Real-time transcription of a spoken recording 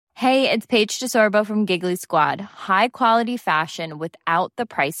Hey, it's Paige DeSorbo from Giggly Squad. High quality fashion without the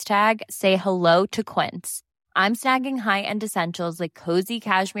price tag. Say hello to Quince. I'm snagging high-end essentials like cozy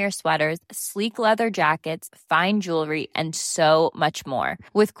cashmere sweaters, sleek leather jackets, fine jewelry, and so much more.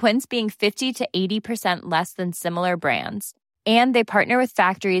 With Quince being 50 to 80% less than similar brands. And they partner with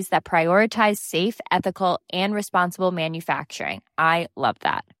factories that prioritize safe, ethical, and responsible manufacturing. I love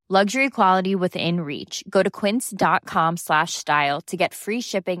that. Luxury quality within reach. Go to quince.com/style to get free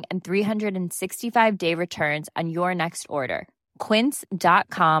shipping and 365-day returns on your next order.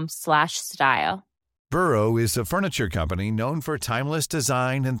 Quince.com/style. Burrow is a furniture company known for timeless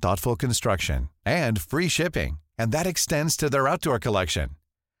design and thoughtful construction, and free shipping, and that extends to their outdoor collection.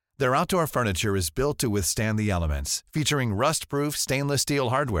 Their outdoor furniture is built to withstand the elements, featuring rust-proof stainless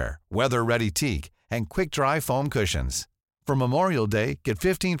steel hardware, weather-ready teak, and quick-dry foam cushions. For Memorial Day, get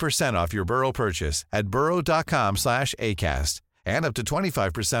 15% off your Burrow purchase at burrow.com/acast, and up to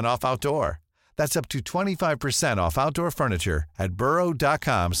 25% off outdoor. That's up to 25% off outdoor furniture at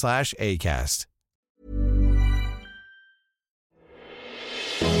burrow.com/acast.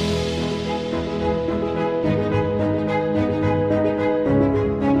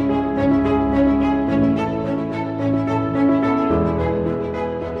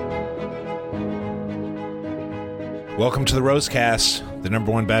 Welcome to the Rosecast, the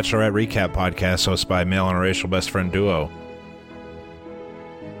number one Bachelorette recap podcast hosted by a male interracial best friend duo.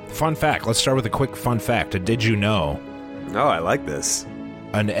 Fun fact. Let's start with a quick fun fact. Did you know? Oh, I like this.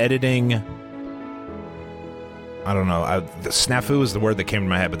 An editing... I don't know. The snafu is the word that came to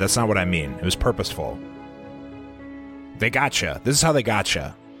my head, but that's not what I mean. It was purposeful. They gotcha. This is how they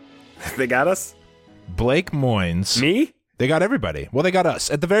gotcha. They got us? Blake Moynes. Me? They got everybody. Well, they got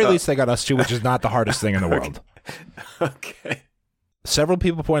us. At the very least, they got us too, which is not the hardest thing in the world. Okay. Several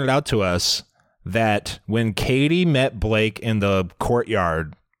people pointed out to us that when Katie met Blake in the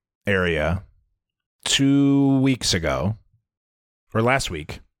courtyard area 2 weeks ago, or last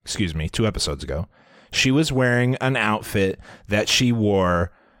week, 2 episodes ago, she was wearing an outfit that she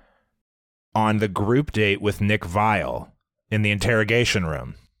wore on the group date with Nick Viall in the interrogation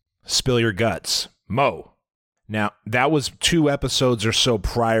room. Spill your guts. Mo. Now, that was 2 episodes or so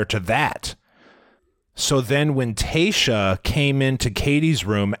prior to that. So then when Tayshia came into Katie's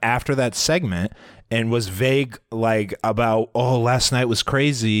room after that segment and was vague like about, oh, last night was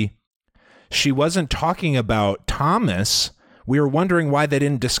crazy, she wasn't talking about Thomas. We were wondering why they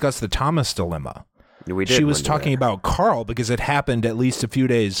didn't discuss the Thomas dilemma. She was talking about Carl because it happened at least a few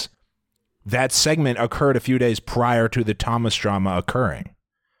days. That segment occurred a few days prior to the Thomas drama occurring.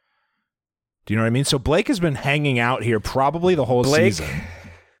 Do you know what I mean? So Blake has been hanging out here probably the whole season.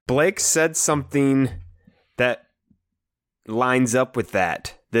 Blake said something that lines up with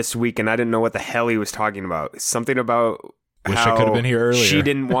that this week, and I didn't know what the hell he was talking about. Something about Wish I could have been here earlier. She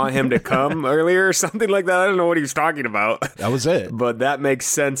didn't want him to come earlier or something like that. I don't know what he was talking about. That was it. But that makes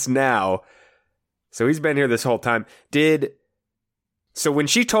sense now. So he's been here this whole time. So when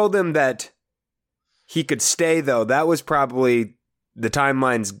she told him that he could stay, though, that was probably the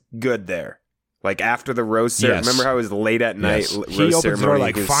timeline's good there. Like after the rose ceremony. Yes. Remember how it was late at night? Yes. Rose He opens the door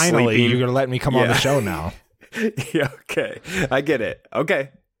like, he was finally, sleeping. you're going to let me come on the show now. Yeah, okay. I get it. Okay.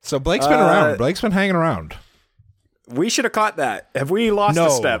 So Blake's been around. Blake's been hanging around. We should have caught that. Have we lost a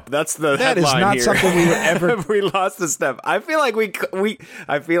step? That's the that headline is not here. something we would ever. Have we lost a step? I feel like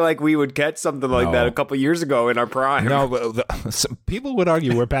I feel like we would catch something like that a couple years ago in our prime. No, but people would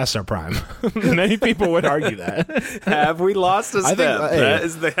argue we're past our prime. Many people would argue that. Have we lost a step?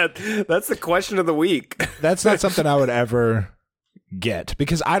 That's the question of the week. That's not something I would ever get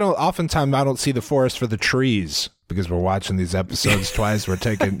because oftentimes I don't see the forest for the trees because we're watching these episodes twice. We're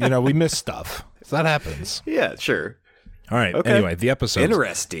taking, we miss stuff. So that happens. Yeah, sure. All right. Okay. Anyway, the episode.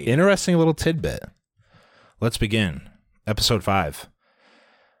 Interesting little tidbit. Let's begin. Episode 5.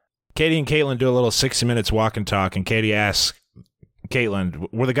 Katie and Caitlin do a little 60 minutes walk and talk, and Katie asks Caitlin,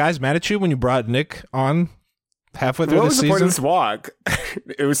 were the guys mad at you when you brought Nick on halfway through the season? What was the point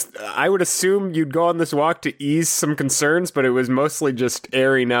of this walk? I would assume you'd go on this walk to ease some concerns, but it was mostly just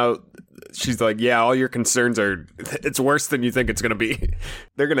airing out. She's like, yeah, all your concerns it's worse than you think it's going to be.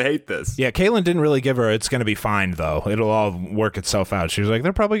 They're going to hate this. Yeah, Caitlin didn't really give her, it's going to be fine, though. It'll all work itself out. She was like,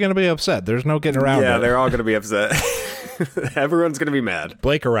 they're probably going to be upset. There's no getting around it. Yeah, they're all going to be upset. Everyone's going to be mad.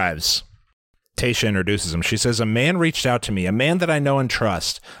 Blake arrives. Tayshia introduces him. She says, a man reached out to me, a man that I know and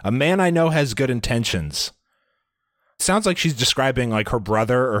trust, a man I know has good intentions. Sounds like she's describing like her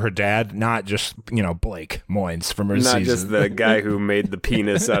brother or her dad, not just, Blake Moynes from her season. Not just the guy who made the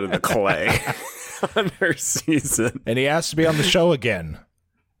penis out of the clay on her season. And he asked to be on the show again.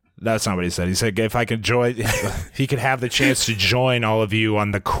 That's not what he said. He said if I could join, he could have the chance to join all of you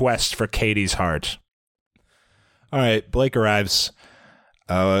on the quest for Katie's heart. All right, Blake arrives.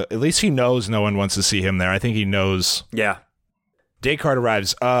 At least he knows no one wants to see him there. I think he knows. Yeah. Date card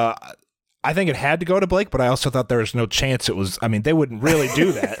arrives. I think it had to go to Blake, but I also thought there was no chance it was. I mean, they wouldn't really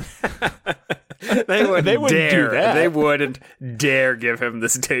do that. They wouldn't do that. They wouldn't dare give him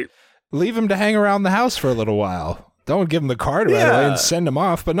this date. Leave him to hang around the house for a little while. Don't give him the card right away and send him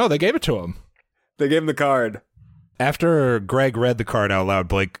off. But no, they gave it to him. They gave him the card. After Greg read the card out loud,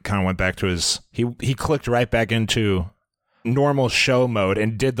 Blake kind of went back to his. He clicked right back into normal show mode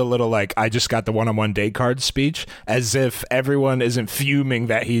and did the little I just got the one-on-one date card speech, as if everyone isn't fuming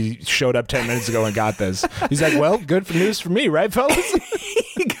that he showed up 10 minutes ago and got this. He's like, well, good news for me, right, fellas?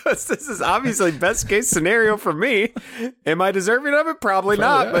 He goes, this is obviously best case scenario for me. Am I deserving of it? Probably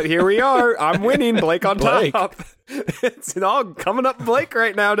not, yeah. but here we are. I'm winning. Blake on Blake. top. It's all coming up Blake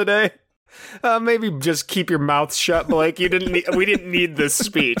right now today. Maybe just keep your mouth shut, Blake. We didn't need this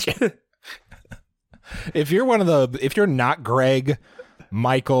speech. If you're not Greg,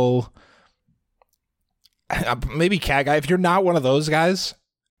 Michael, maybe Cat Guy, if you're not one of those guys,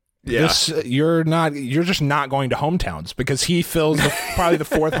 you're just not going to hometowns, because he fills probably the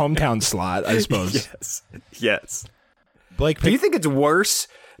fourth hometown slot, I suppose. Yes. Blake, do you think it's worse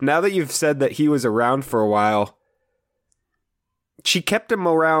now that you've said that he was around for a while? She kept him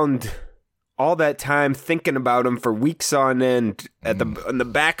around all that time, thinking about him for weeks on end in the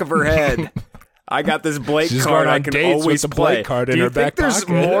back of her head. I got this Blake She's card going on I can dates always with the play. Blake card Do in you her think back there's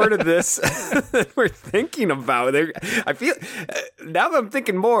pocket? more to this that we're thinking about? I feel now that I'm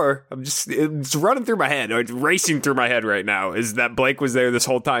thinking more, it's running through my head, or it's racing through my head right now, is that Blake was there this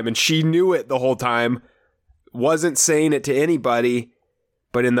whole time and she knew it the whole time, wasn't saying it to anybody,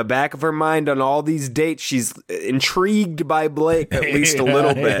 but in the back of her mind on all these dates, she's intrigued by Blake at least a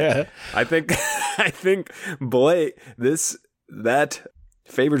little bit. Yeah. I think Blake, that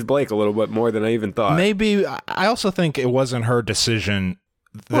favors Blake a little bit more than I even thought. Maybe. I also think it wasn't her decision,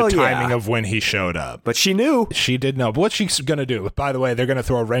 timing of when he showed up. But she knew. She did know. But what's she going to do? By the way, they're going to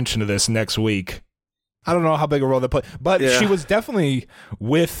throw a wrench into this next week. I don't know how big a role they play. But she was definitely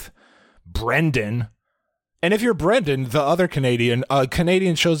with Brendan. And if you're Brendan, the other Canadian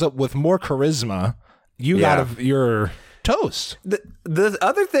shows up with more charisma, you're toast. The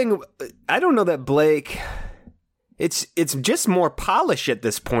other thing, I don't know that Blake... It's just more polish at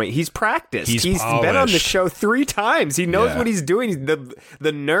this point. He's practiced. He's been on the show 3 times. He knows what he's doing.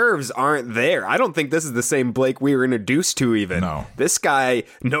 The nerves aren't there. I don't think this is the same Blake we were introduced to even. No. This guy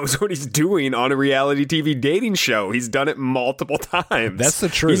knows what he's doing on a reality TV dating show. He's done it multiple times. That's the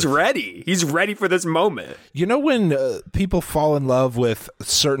truth. He's ready. He's ready for this moment. You know when people fall in love with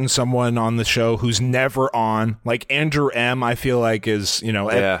someone on the show who's never on? Like Andrew M., I feel like is,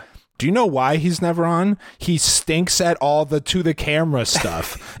 Do you know why he's never on? He stinks at all the to the camera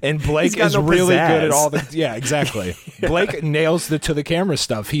stuff, and Blake is really good at all the. Yeah, exactly. Blake nails the to the camera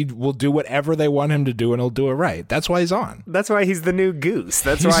stuff. He will do whatever they want him to do, and he'll do it right. That's why he's on. That's why he's the new Goose.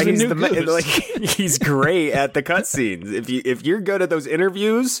 That's why he's the goose. He's great at the cutscenes. If you're good at those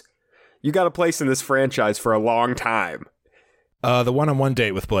interviews, you got a place in this franchise for a long time. The one-on-one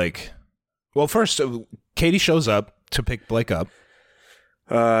date with Blake. Well, first, Katie shows up to pick Blake up.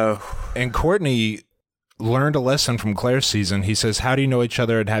 And Courtney learned a lesson from Claire's season. He says, how do you know each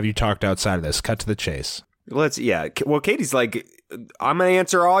other and have you talked outside of this? Cut to the chase. Well, Katie's like, I'm going to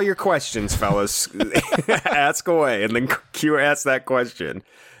answer all your questions, fellas. Ask away. And then Q asks that question.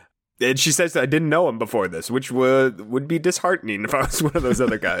 And she says, I didn't know him before this, which would be disheartening if I was one of those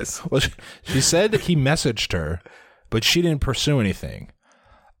other guys. Well, she said he messaged her, but she didn't pursue anything.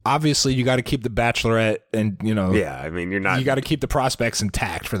 Obviously, you got to keep the Bachelorette, and Yeah, I mean, you're not. You got to keep the prospects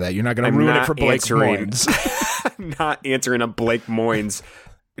intact for that. You're not going to ruin it for Blake Moynes. I'm not answering a Blake Moynes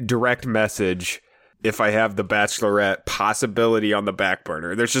direct message if I have the Bachelorette possibility on the back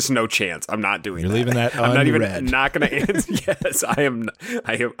burner. There's just no chance. I'm not doing. You're that. leaving that I'm unread. not going to answer. Yes, I am.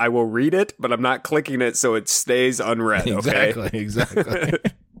 I will read it, but I'm not clicking it so it stays unread. Okay? Exactly.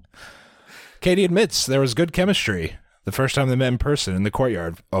 Katie admits there was good chemistry the first time they met in person in the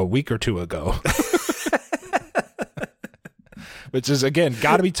courtyard a week or 2 ago. Which is, again,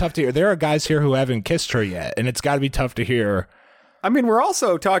 got to be tough to hear. There are guys here who haven't kissed her yet, and it's got to be tough to hear. I mean, we're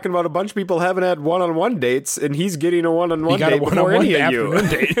also talking about a bunch of people haven't had one-on-one dates, and he's getting a one-on-one date before any of you.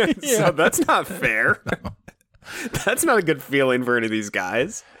 So that's not fair. No. That's not a good feeling for any of these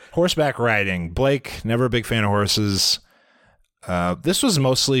guys. Horseback riding. Blake, never a big fan of horses. This was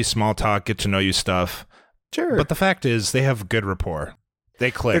mostly small talk, get to know you stuff. Sure. But the fact is, they have good rapport. They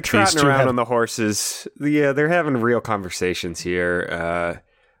click. They're trotting around on the horses. Yeah, they're having real conversations here.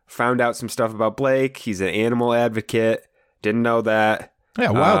 found out some stuff about Blake. He's an animal advocate. Didn't know that.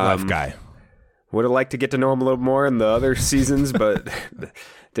 Yeah, wildlife guy. Would have liked to get to know him a little more in the other seasons, but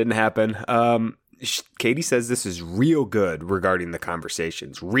didn't happen. Katie says this is real good regarding the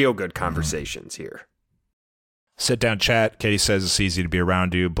conversations. Real good conversations here. Sit down, chat. Katie says it's easy to be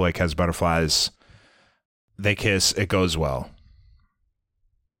around you. Blake has butterflies. They kiss. It goes well.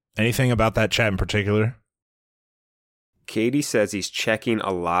 Anything about that chat in particular? Katie says he's checking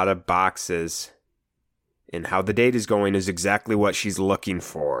a lot of boxes, and how the date is going is exactly what she's looking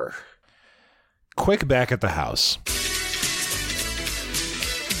for. Quick back at the house.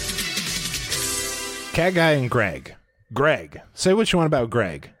 Cat Guy and Greg. Greg. Say what you want about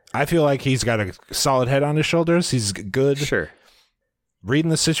Greg. I feel like he's got a solid head on his shoulders. He's good. Sure.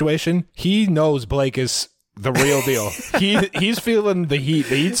 Reading the situation. He knows Blake is the real deal. He's feeling the heat.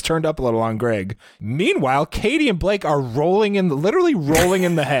 The heat's turned up a little on Greg. Meanwhile, Katie and Blake are literally rolling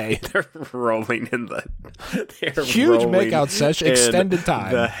in the hay. They're rolling in the huge makeout session, extended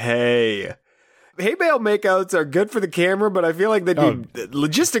time. The hay. Hay bale makeouts are good for the camera, but I feel like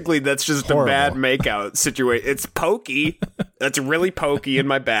logistically that's just horrible. A bad makeout situation. It's pokey. That's really pokey in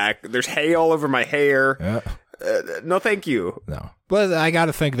my back. There's hay all over my hair. Yeah. No, thank you. No. But I got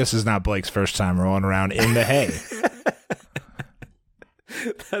to think this is not Blake's first time rolling around in the hay.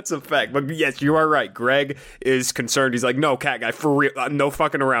 That's a fact. But yes, you are right. Greg is concerned. He's like, no, Cat Guy, for real. No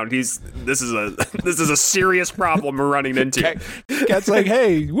fucking around. This is a serious problem we're running into. Cat's like,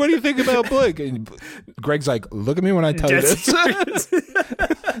 hey, what do you think about Blake? And Greg's like, look at me when I tell you this.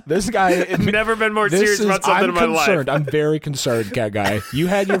 This guy. I've never been more serious about something in my life. I'm very concerned, Cat Guy. You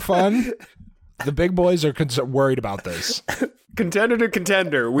had your fun. The big boys are worried about this. Contender to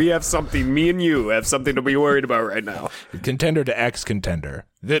contender, we have something. Me and you have something to be worried about right now. Contender to ex-contender.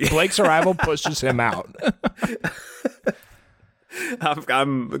 Blake's arrival pushes him out.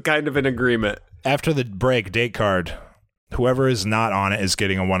 I'm kind of in agreement. After the break, date card. Whoever is not on it is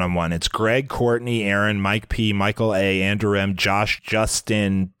getting a one-on-one. It's Greg, Courtney, Aaron, Mike P, Michael A, Andrew M, Josh,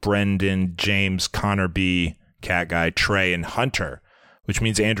 Justin, Brendan, James, Connor B, Cat Guy, Trey, and Hunter. Which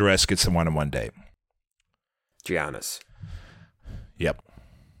means Andrew S gets the one-on-one date. Giannis. Yep.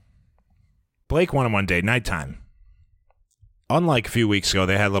 Blake one-on-one date, nighttime. Unlike a few weeks ago,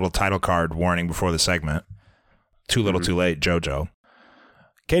 they had a little title card warning before the segment. Too little, too late, JoJo.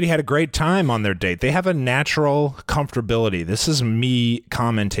 Katie had a great time on their date. They have a natural comfortability. This is me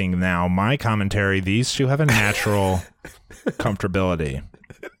commenting now. My commentary, these two have a natural comfortability.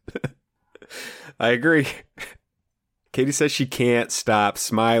 I agree. Katie says she can't stop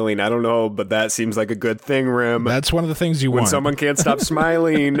smiling. I don't know, but that seems like a good thing, Rim. That's one of the things you when want. When someone can't stop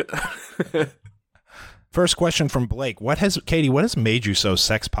smiling. First question from Blake. Katie, what has made you so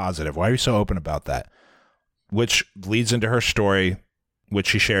sex positive? Why are you so open about that? Which leads into her story, which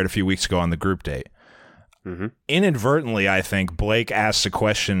she shared a few weeks ago on the group date. Mm-hmm. Inadvertently, I think, Blake asked a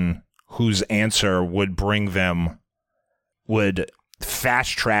question whose answer would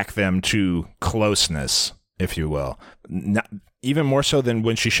fast track them to closeness, if you will. Not, even more so than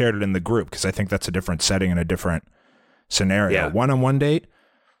when she shared it in the group, because I think that's a different setting and a different scenario. Yeah. One-on-one date?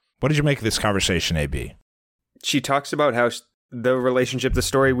 What did you make of this conversation, AB? She talks about how the relationship, the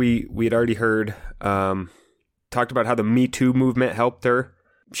story we had already heard, talked about how the Me Too movement helped her.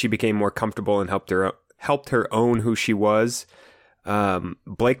 She became more comfortable and helped her own who she was.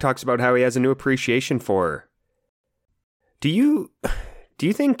 Blake talks about how he has a new appreciation for her. Do you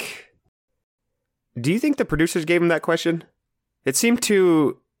think the producers gave him that question? It seemed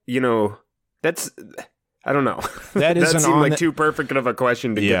to, that's, I don't know. That seemed like too perfect of a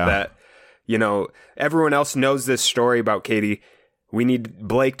question to get that. Everyone else knows this story about Katie. We need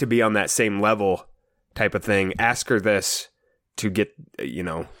Blake to be on that same level type of thing. Ask her this to get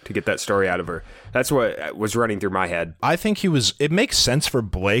that story out of her. That's what was running through my head. I think it makes sense for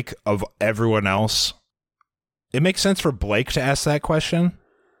Blake of everyone else. It makes sense for Blake to ask that question.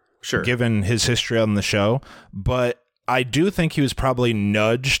 Sure. Given his history on the show. But I do think he was probably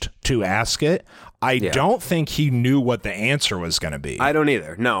nudged to ask it. I don't think he knew what the answer was going to be. I don't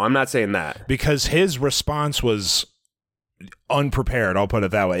either. No, I'm not saying that. Because his response was unprepared, I'll put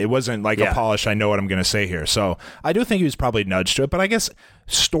it that way. It wasn't like a polished, I know what I'm going to say here. So I do think he was probably nudged to it. But I guess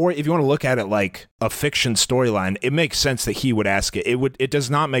if you want to look at it like a fiction storyline, it makes sense that he would ask it. It does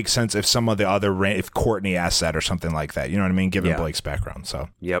not make sense if if Courtney asked that or something like that. You know what I mean? Given Blake's background. So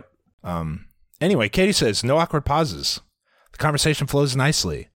yep. Anyway, Katie says, no awkward pauses. The conversation flows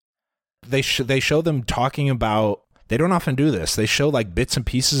nicely. They show them talking about, they don't often do this. They show like bits and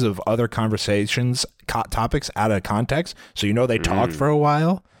pieces of other conversations, topics out of context. So they talked for a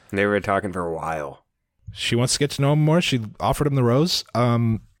while. They were talking for a while. She wants to get to know him more. She offered him the rose.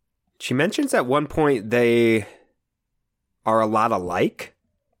 She mentions at one point they are a lot alike.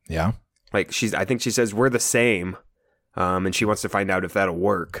 Yeah. Like I think she says we're the same, and she wants to find out if that'll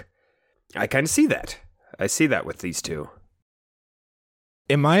work. I kind of see that. I see that with these two.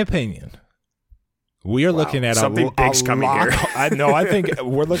 In my opinion, we are looking at something big's coming here. I think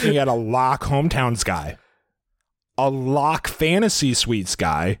we're looking at a lock hometowns guy, a lock fantasy suites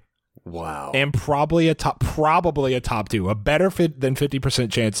guy. Wow. And probably a top two, a better than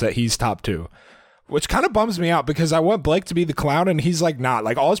 50% chance that he's top two, which kind of bums me out because I want Blake to be the clown and he's like not.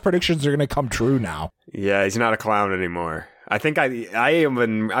 Like all his predictions are going to come true now. Yeah, he's not a clown anymore. I think I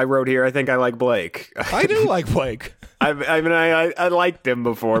wrote here, I think I like Blake. I do like Blake. I liked him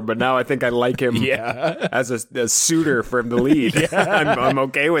before, but now I think I like him as a suitor for him to lead. Yeah. I'm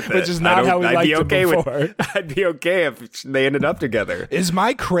okay with it. Which is not how we liked him before. I'd be okay if they ended up together. Is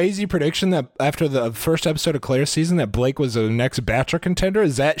my crazy prediction that after the first episode of Claire's season that Blake was the next Bachelor contender,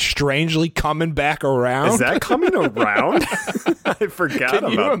 is that strangely coming back around? Is that coming around? I forgot Can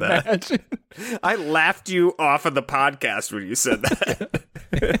about you imagine? that. I laughed you off of the podcast when you said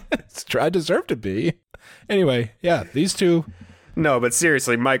that. I deserve to be. Anyway, yeah, these two. No, but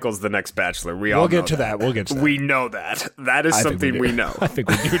seriously, Michael's the next Bachelor. We'll get to that. We'll get to that. We know that. That is something we know. I think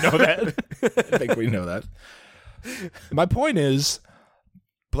we do know that. I think we know that. My point is,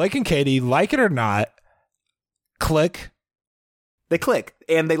 Blake and Katie, like it or not, click. They click,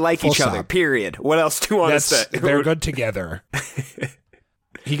 and they like each other, period. What else do you want to say? They're good together.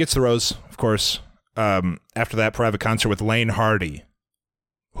 He gets the rose, of course. After that private concert with Lane Hardy,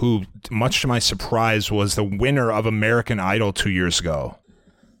 who, much to my surprise, was the winner of American Idol 2 years ago.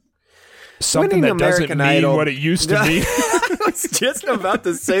 Something winning that American doesn't mean Idol, what it used to be. I was just about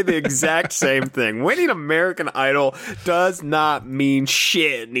to say the exact same thing. Winning American Idol does not mean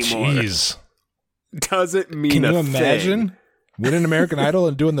shit anymore. Jeez. Doesn't mean Can a you imagine thing. winning American Idol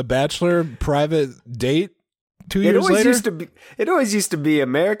and doing the Bachelor private date 2 years later? It always used to be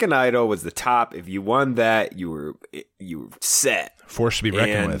American Idol was the top. If you won that, you were set. Forced to be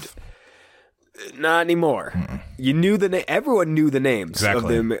reckoned with. Not anymore. You knew the name. Everyone knew the names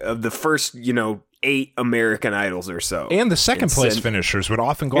of the first, 8 American Idols or so. And the second place finishers would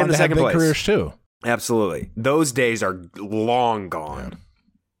often go on to have big careers too. Absolutely. Those days are long gone. Yeah.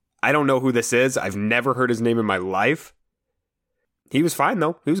 I don't know who this is. I've never heard his name in my life. He was fine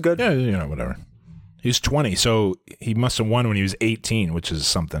though. He was good. Yeah, whatever. He's 20, so he must have won when he was 18, which is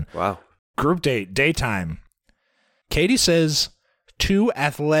something. Wow. Group date, daytime. Katie says 2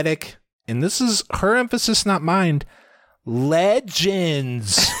 athletic, and this is her emphasis, not mine,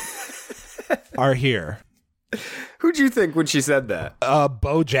 legends are here. Who'd you think when she said that?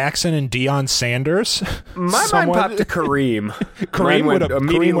 Bo Jackson and Deion Sanders. My mind popped to Kareem. Kareem would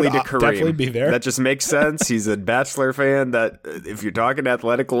immediately to Kareem. Definitely be there. That just makes sense. He's a Bachelor fan. That if you're talking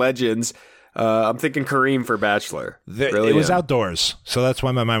athletic legends, I'm thinking Kareem for Bachelor. It was outdoors, so that's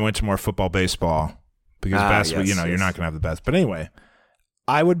why my mind went to more football, baseball. Because basketball, you're not going to have the best. But anyway,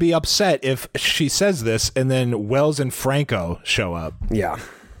 I would be upset if she says this and then Wells and Franco show up. Yeah.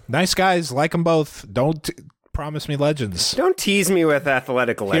 Nice guys, like them both. Don't promise me legends. Don't tease me with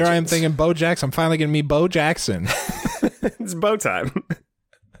athletic legends. Here I am thinking Bo Jackson. I'm finally going to meet Bo Jackson. It's Bo time.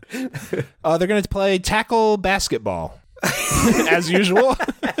 They're going to play tackle basketball. As usual.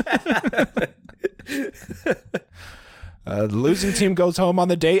 The losing team goes home on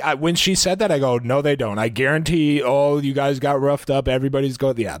the date. When she said that, I go, no, they don't. I guarantee, you guys got roughed up. Everybody's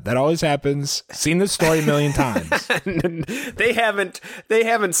going, yeah, that always happens. Seen this story a million times. They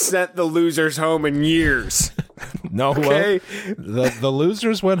haven't sent the losers home in years. No, okay. Well, the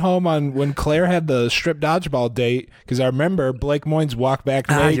losers went home on when Claire had the strip dodgeball date, because I remember Blake Moynes walked back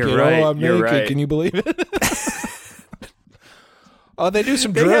naked. You're right. I'm naked. Right. Can you believe it? Oh, they do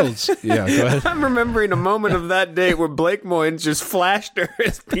some drills. Yeah, go ahead. I'm remembering a moment of that date where Blake Moynes just flashed her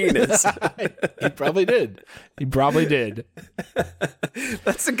his penis. He probably did.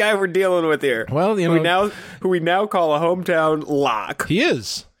 That's the guy we're dealing with here. Well, who we now call a hometown lock. He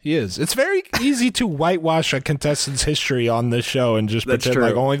is. It's very easy to whitewash a contestant's history on this show and just pretend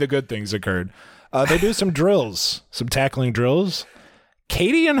like only the good things occurred. They do some drills, some tackling drills.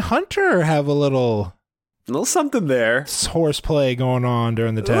 Katie and Hunter have a little something there. Horseplay going on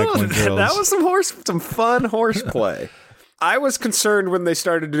during the tackling drills. That was some fun horseplay. I was concerned when they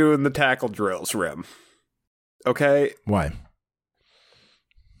started doing the tackle drills, Rim. Okay? Why?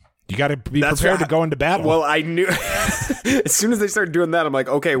 You got to be That's prepared right. to go into battle. Well, I knew as soon as they started doing that, I'm like,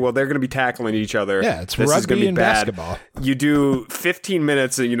 okay, well, they're going to be tackling each other. Yeah, it's This is gonna rugby be and bad. basketball. You do 15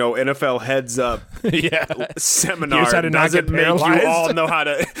 minutes of, NFL heads up yeah. seminar. You just had to not Doesn't get make you paralyzed. all know how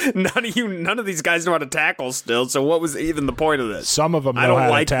to. None of these guys know how to tackle still. So what was even the point of this? Some of them know I don't how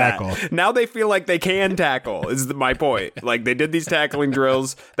like to tackle. that. Now they feel like they can tackle. My point. Like they did these tackling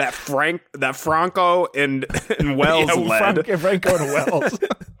drills that Franco and Wells led. Franco and Wells.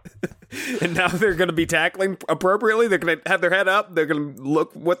 And now they're going to be tackling appropriately. They're going to have their head up. They're going to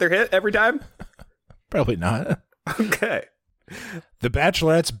look what they're hit every time. Probably not. Okay. The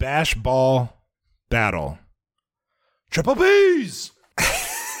Bachelorette's Bash Ball Battle. Triple B's!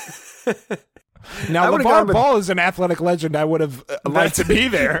 Now, LeVar Ball is an athletic legend. I would have liked to be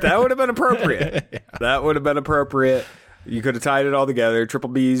there. That would have been appropriate. Yeah. That would have been appropriate. You could have tied it all together. Triple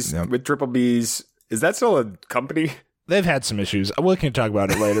B's with Triple B's. Is that still a company? They've had some issues. We can talk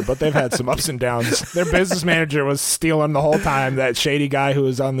about it later, but they've had some ups and downs. Their business manager was stealing the whole time. That shady guy who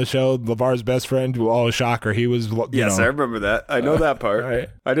was on the show, LeVar's best friend, shocker. He was, Yes, I remember that. I know that part. Right.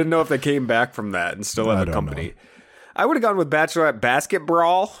 I didn't know if they came back from that and still have a company. I would have gone with Bachelorette Basket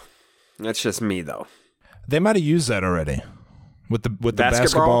Brawl. That's just me, though. They might have used that already with the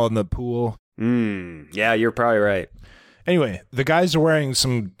basketball and the pool. Yeah, you're probably right. Anyway, the guys are wearing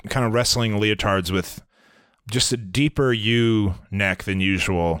some kind of wrestling leotards with just a deeper U neck than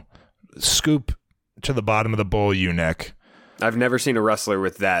usual. Scoop to the bottom of the bull U neck. I've never seen a wrestler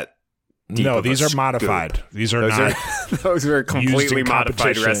with that. No, these are modified. These are not. Those are completely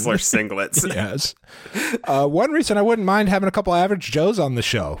modified competition. wrestler singlets. Yes. One reason I wouldn't mind having a couple average Joes on the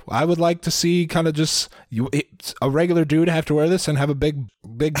show. I would like to see kind of just a regular dude have to wear this and have a big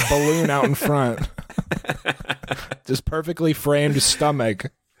balloon out in front. Just perfectly framed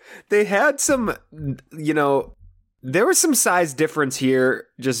stomach. They had some, there was some size difference here.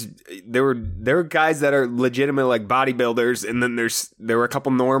 Just there were guys that are legitimate like bodybuilders, and then there were a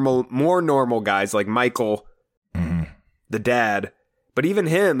couple more normal guys like Michael, the dad. But even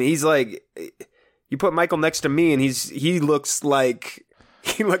him, he's like, you put Michael next to me, and he looks like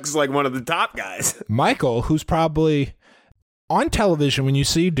one of the top guys. Michael, who's probably on television when you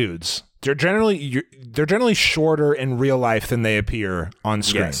see dudes. They're generally shorter in real life than they appear on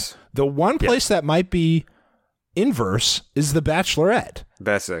screen. Yes. The one place that might be inverse is The Bachelorette.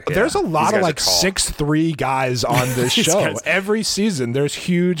 There's a lot of 6'3" guys on this show. Every season, there's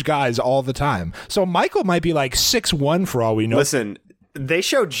huge guys all the time. So Michael might be like 6'1" for all we know. Listen, they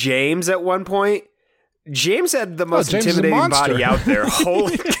showed James at one point. James had the most intimidating body out there.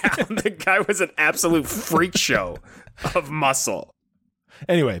 Holy cow. The guy was an absolute freak show of muscle.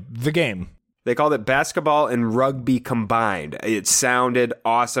 Anyway, the game. They called it basketball and rugby combined. It sounded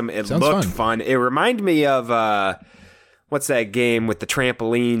awesome. It looked fun. It reminded me of, what's that game with the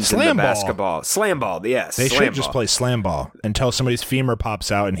trampolines and the basketball? Slam ball, yes. They should just play slam ball until somebody's femur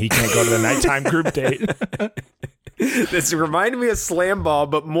pops out and he can't go to the nighttime group date. This reminded me of slam ball,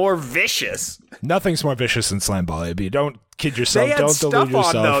 but more vicious. Nothing's more vicious than slam ball, AB. Don't kid yourself. They had Don't stuff delude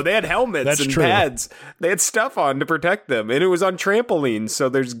yourself. on, though. They had helmets and pads. They had stuff on to protect them, and it was on trampolines, so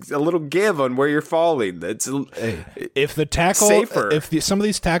there's a little give on where you're falling. If the tackle, safer. Some of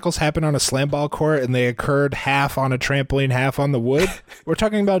these tackles happen on a slam ball court and they occurred half on a trampoline, half on the wood, we're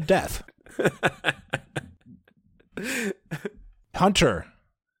talking about death. Hunter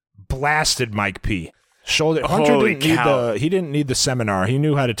blasted Mike P. Shoulder. Hunter didn't need the seminar. He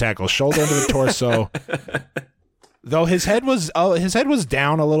knew how to tackle shoulder into the torso. Though his head was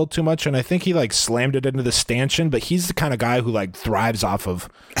down a little too much, and I think he slammed it into the stanchion. But he's the kind of guy who thrives off of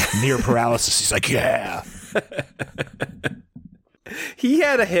near paralysis. He's like, yeah. He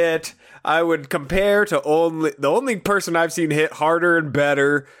had a hit I would compare to the only person I've seen hit harder and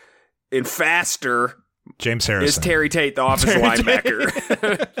better and faster. James Harrison. Is Terry Tate, the office linebacker.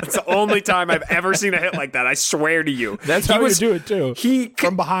 That's the only time I've ever seen a hit like that. I swear to you. That's how you do it too.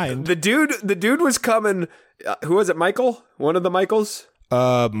 From behind. The dude was coming. Who was it? Michael? One of the Michaels?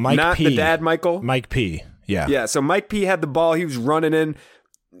 Mike Not P. the dad Michael? Mike P. Yeah. Yeah, so Mike P had the ball. He was running in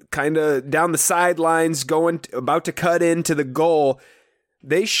kind of down the sidelines, about to cut into the goal.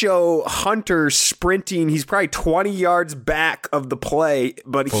 They show Hunter sprinting. He's probably 20 yards back of the play,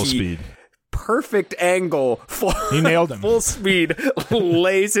 but full speed. Perfect angle. He nailed him. Full speed.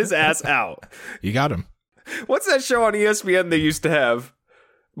 Lays his ass out. You got him. What's that show on ESPN they used to have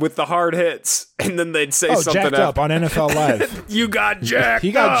with the hard hits? And then they'd say something jacked up on NFL Live. You got jacked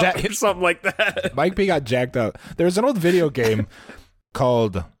he got up. Or something like that. Mike P got jacked up. There was an old video game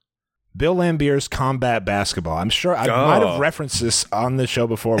called Bill Laimbeer's Combat Basketball. I'm sure I might have referenced this on the show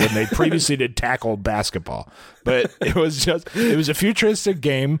before when they previously did Tackle Basketball, but it was a futuristic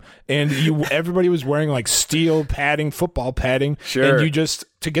game, and everybody was wearing like steel padding, football padding, Sure. and you just,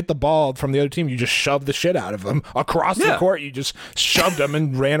 to get the ball from the other team, you just shoved the shit out of them across the court. You just shoved them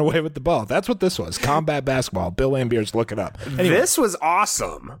and ran away with the ball. That's what this was. Combat Basketball. Bill Laimbeer's, look it up. Anyway, This was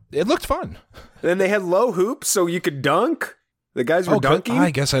awesome. it looked fun. Then they had low hoops so you could dunk. The guys were dunking. I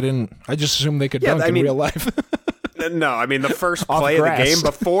guess I didn't. I just assumed they could dunk in real life. No, I mean the first Off play of the grass. game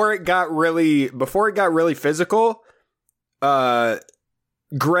before it got really physical.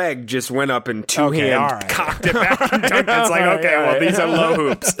 Greg just went up and cocked it back and dunked. It's like, okay, well, these are low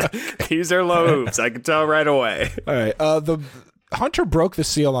hoops. These are low hoops. I can tell right away. All right. The Hunter broke the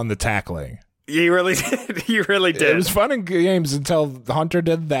seal on the tackling. He really did. He really did. It was fun in games until Hunter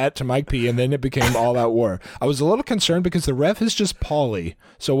did that to Mike P, and then it became all out war. I was a little concerned because the ref is just Paulie.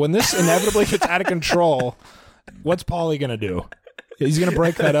 So when this inevitably gets out of control, what's Paulie going to do? He's going to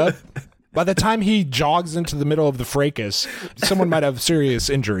break that up? By the time he jogs into the middle of the fracas, someone might have serious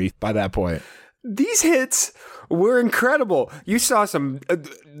injury by that point. These hits were incredible. You saw some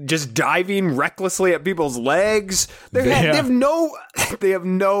just diving recklessly at people's legs. They have no. There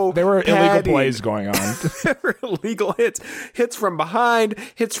were illegal plays going on. There were illegal hits from behind,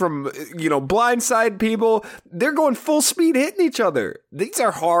 hits from blindside people. They're going full speed hitting each other. These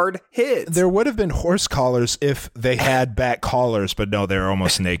are hard hits. There would have been horse collars if they had back collars, but no, they're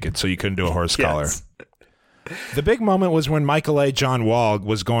almost naked, so you couldn't do a horse collar. The big moment was when Michael A. John Wall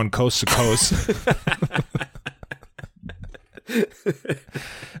was going coast to coast.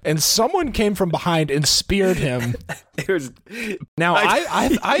 And someone came from behind and speared him. Now,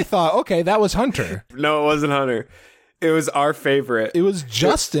 I thought, okay, that was Hunter. No, it wasn't Hunter. It was our favorite. It was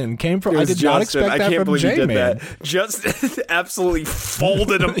Justin. I did not expect that from J-Man. Justin absolutely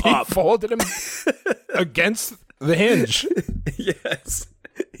folded him up. He folded him against the hinge. Yes.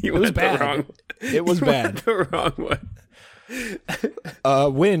 It was bad. It was bad. The wrong one.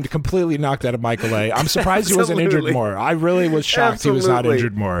 Wind completely knocked out of Michael A. I'm surprised he wasn't injured more. I really was shocked he was not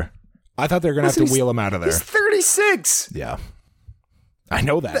injured more. I thought they were going to have to wheel him out of there. He's 36. Yeah. I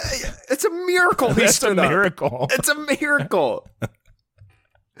know that. It's a miracle. It's a miracle. It's a miracle. Do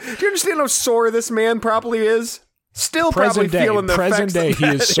you understand how sore this man probably is? Still probably feeling the present effects day, of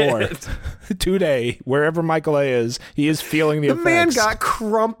he is sore. Today, wherever Michael A. is, he is feeling the effects. The man got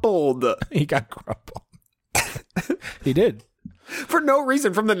crumpled. He got crumpled. He did. For no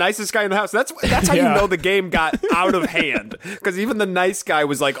reason, from the nicest guy in the house. That's how you know the game got out of hand. Because even the nice guy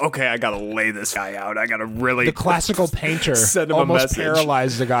was like, okay, I got to lay this guy out. I got to really... The classical painter send him almost a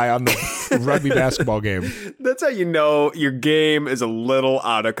paralyzed the guy on the rugby basketball game. That's how you know your game is a little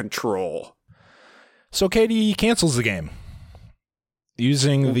out of control. So Katie cancels the game.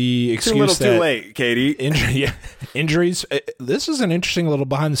 Using the excuse too little, that... too late, Katie. Injuries... This is an interesting little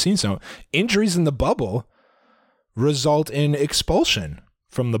behind-the-scenes note. Injuries in the bubble result in expulsion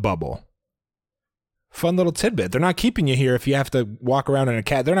from the bubble. Fun little tidbit. They're not keeping you here if you have to walk around in a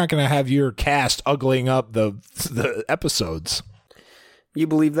cat. They're not going to have your cast uglying up the episodes. You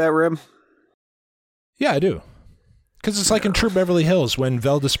believe that, Rim? Yeah, I do. Because it's like in True Beverly Hills when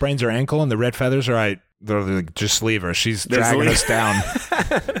Velda sprains her ankle and the red feathers are right. They're like, just leave her. She's dragging us down.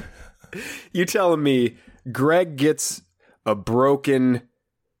 You telling me Greg gets a broken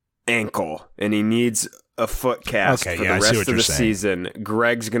ankle and he needs a foot cast for the rest of the season.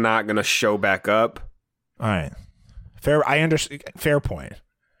 Greg's not going to show back up. All right. Fair. I understand. Fair point.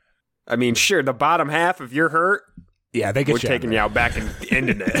 I mean, sure, the bottom half, if you're hurt, yeah, they get we're taking you out back and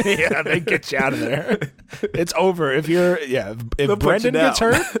ending it. Yeah, they get you out of there. It's over. If Brendan gets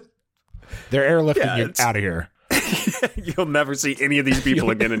hurt, they're airlifting you out of here. You'll never see any of these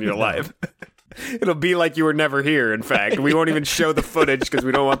people again in your life. It'll be like you were never here, in fact. We won't even show the footage because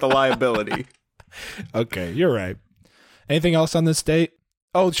we don't want the liability. Okay, you're right. Anything else on this date?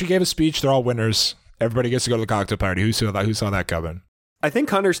 Oh, she gave a speech. They're all winners. Everybody gets to go to the cocktail party. Who saw that coming? I think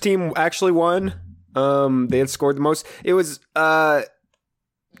Hunter's team actually won. They had scored the most. It was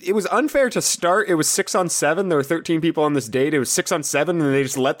unfair to start. It was 6-on-7. There were 13 people on this date. It was 6-on-7, and they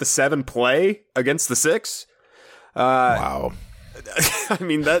just let the 7 play against the 6. Wow. I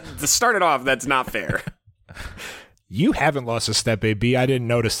mean, to start it off, that's not fair. You haven't lost a step, AB. I didn't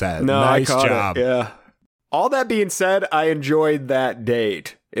notice that. No, nice I caught job. It. Yeah. All that being said, I enjoyed that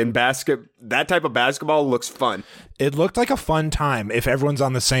date. That type of basketball looks fun. It looked like a fun time if everyone's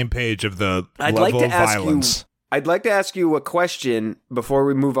on the same page of the level of violence. I'd like to ask you a question before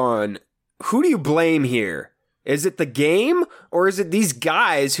we move on. Who do you blame here? Is it the game or is it these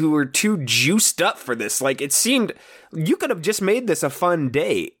guys who were too juiced up for this? Like, it seemed you could have just made this a fun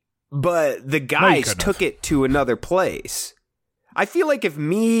date. but the guys took it to another place. I feel like if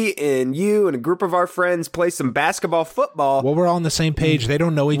me and you and a group of our friends play some basketball, football... Well, we're all on the same page. They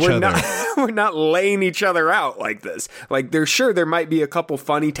don't know each other. We're not laying each other out like this. Like, there might be a couple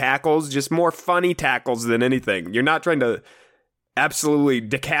funny tackles, just more funny tackles than anything. You're not trying to absolutely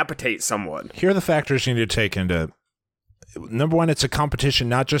decapitate someone. Here are the factors you need to take into... Number one, it's a competition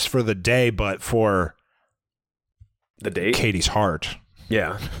not just for the day, but for... The date? Katie's heart.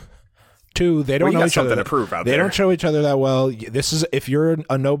 Yeah. Two, they don't know each other. To prove out they there. don't show each other that well. This is if you're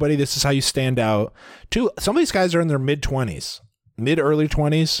a nobody, this is how you stand out. Two, some of these guys are in their mid-20s, early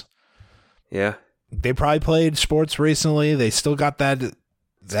 20s. Yeah. They probably played sports recently. They still got that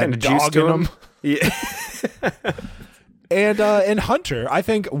dog in them. Yeah. And Hunter, I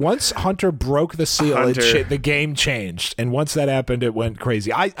think once Hunter broke the seal, the game changed. And once that happened, it went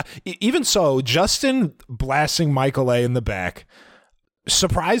crazy. Even so, Justin blasting Michael A in the back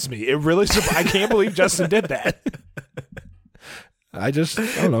surprised me. It really I can't believe Justin did that. I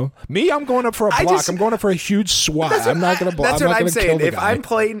don't know. Me, I'm going up for a block. I'm going up for a huge swat. I'm not going to block. That's what I'm saying.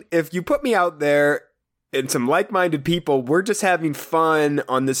 If you put me out there and some like-minded people, we're just having fun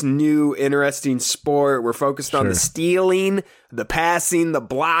on this new interesting sport. We're focused on the stealing, the passing, the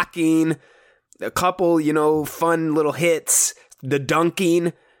blocking, a couple, fun little hits, the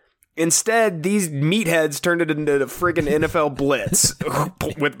dunking. Instead, these meatheads turned it into the friggin' NFL blitz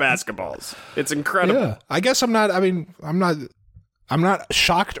with basketballs. It's incredible. Yeah. I guess I'm not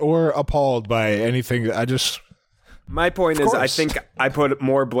shocked or appalled by anything. My point is, I think I put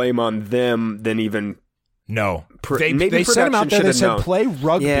more blame on them than even. No. They sent him out there. They said play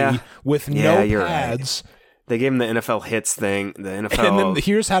rugby with no pads. Right. They gave him the NFL hits thing. The NFL. And then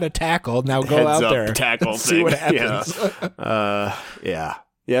here's how to tackle. Now go out there. Tackle see what happens. Yeah.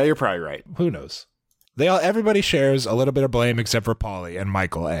 Yeah, you're probably right. Who knows? Everybody shares a little bit of blame except for Paulie and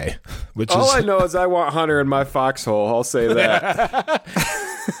Michael A. I know is I want Hunter in my foxhole. I'll say that.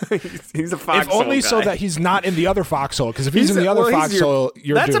 He's a foxhole. If only guy. So that he's not in the other foxhole. Because if he's in the other foxhole,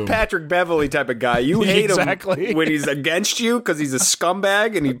 you're that's doomed. A Patrick Beverly type of guy. You hate him when he's against you because he's a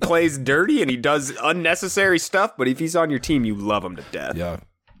scumbag and he plays dirty and he does unnecessary stuff. But if he's on your team, you love him to death. Yeah.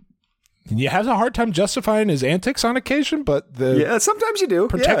 You have a hard time justifying his antics on occasion, but sometimes you do.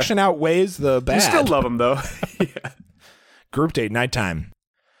 Protection outweighs the bad. You still love him, though. Yeah. Group date, nighttime.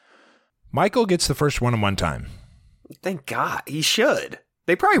 Michael gets the first one-on-one time. Thank God. He should.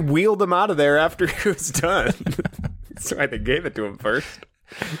 They probably wheeled him out of there after he was done. That's why they gave it to him first.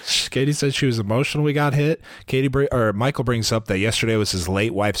 Katie said she was emotional we got hit. Michael brings up that yesterday was his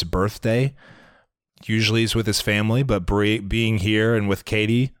late wife's birthday. Usually he's with his family, but being here and with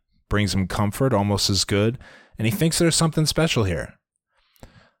Katie brings him comfort, almost as good, and he thinks there's something special here.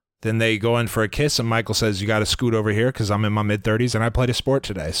 Then they go in for a kiss, and Michael says, you got to scoot over here because I'm in my mid-30s and I played a sport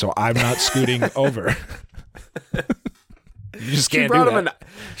today, so I'm not scooting over. You just can't do that.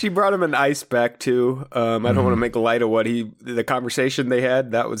 She brought him an ice pack, too. I don't want to make light of the conversation they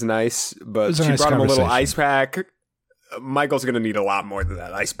had. That was nice, but she brought him a little ice pack. Michael's going to need a lot more than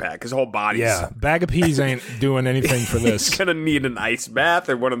that ice pack. His whole body's... Yeah, bag of peas ain't doing anything for this. He's going to need an ice bath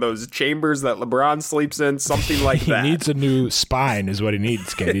or one of those chambers that LeBron sleeps in, something like that. He needs a new spine is what he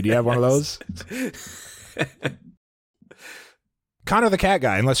needs, Katie. Do you have one of those? Connor the Cat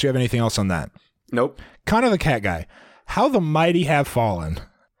Guy, unless you have anything else on that. Nope. Connor the Cat Guy. How the mighty have fallen.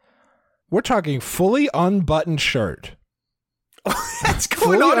 We're talking fully unbuttoned shirt. What's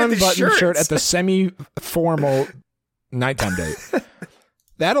going on in the unbuttoned shirt at the semi-formal nighttime date.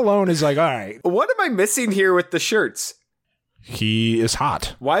 That alone is like, all right. What am I missing here with the shirts? He is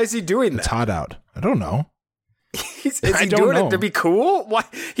hot. Why is he doing that? It's hot out. I don't know. Is he doing it to be cool? Why?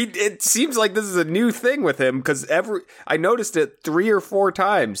 It seems like this is a new thing with him because I noticed it 3 or 4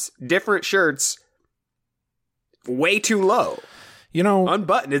 times. Different shirts, way too low.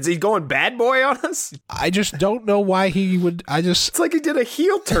 Unbuttoned. Is he going bad boy on us? I just don't know why he would. It's like he did a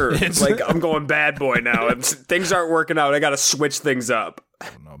heel turn. It's like, I'm going bad boy now. And things aren't working out. I got to switch things up. I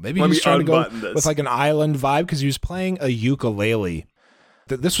don't know. Maybe he's trying to go with like an island vibe because he was playing a ukulele.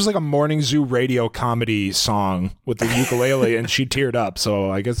 This was like a morning zoo radio comedy song with the ukulele, and she teared up. So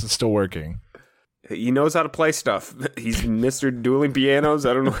I guess it's still working. He knows how to play stuff. He's Mr. Dueling Pianos.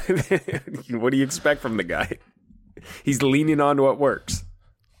 I don't know. What do you expect from the guy? He's leaning on what works.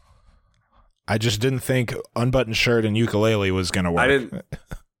 I just didn't think unbuttoned shirt and ukulele was going to work. I didn't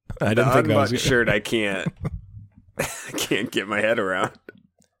think unbuttoned shirt. I can't get my head around.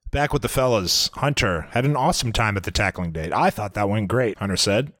 Back with the fellas. Hunter had an awesome time at the tackling date. I thought that went great, Hunter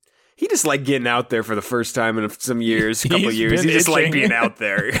said. He just liked getting out there for the first time in some years, a couple of years. He just liked being out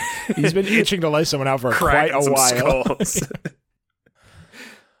there. He's been itching to lay someone out for quite a while.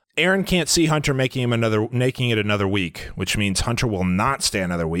 Aaron can't see Hunter making it another week, which means Hunter will not stay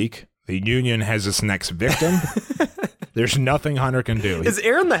another week. The union has its next victim. There's nothing Hunter can do. Is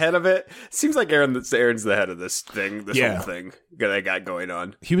Aaron the head of it? Seems like Aaron's the head of this thing, whole thing that I got going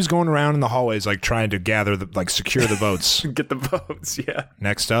on. He was going around in the hallways, like trying to gather secure the votes. Get the votes, yeah.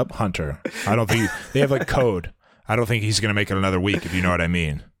 Next up, Hunter. I don't think they have code. I don't think he's going to make it another week, if you know what I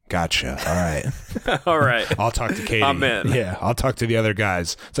mean. Gotcha. All right. All right. I'll talk to Katie. I'm in. Yeah, I'll talk to the other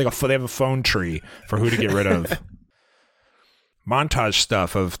guys. It's like they have a phone tree for who to get rid of. Montage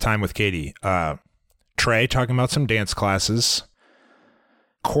stuff of time with Katie. Trey talking about some dance classes.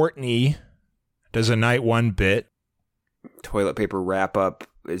 Courtney does a night one bit. Toilet paper wrap up.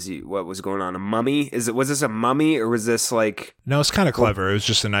 What was going on? A mummy? Was this a mummy or was this like... No, it's kind of clever. It was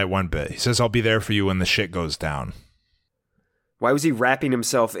just a night one bit. He says, I'll be there for you when the shit goes down. Why was he wrapping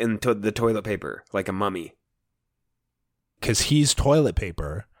himself into the toilet paper like a mummy? Because he's toilet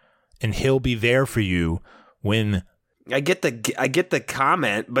paper, and he'll be there for you when... I get the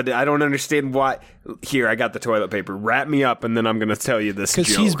comment, but I don't understand why. Here, I got the toilet paper. Wrap me up, and then I'm going to tell you this joke.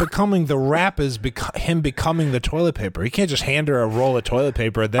 Because he's becoming the rap is him becoming the toilet paper. He can't just hand her a roll of toilet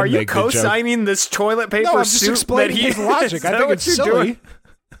paper and then make the joke. Are you co-signing this toilet paper No, I'm just explaining his logic. I think it's silly.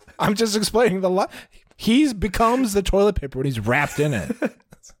 I'm just explaining the logic. He becomes the toilet paper when he's wrapped in it.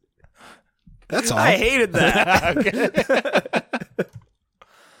 That's all. I hated that.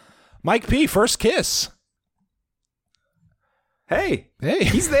 Mike P, first kiss. Hey,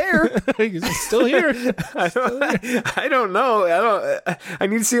 he's there. He's still here. I don't know. I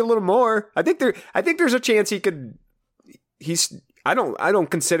need to see a little more. I think there's a chance he could. I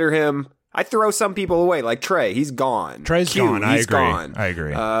don't consider him. I throw some people away, like Trey. He's gone. Trey's gone. I agree. Gone. I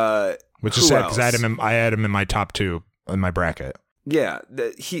agree. Which is sad because I had him in my top 2 in my bracket. Yeah,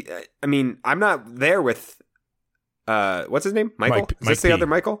 I'm not there with. What's his name? Michael? Is this the other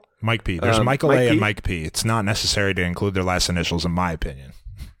Michael? Mike P. There's Michael A and Mike P. It's not necessary to include their last initials, in my opinion.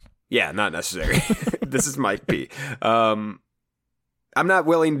 Yeah, not necessary. This is Mike P. I'm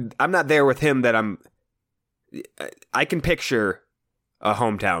not there with him that I can picture a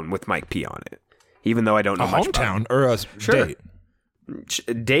hometown with Mike P on it, even though I don't know much about hometown or a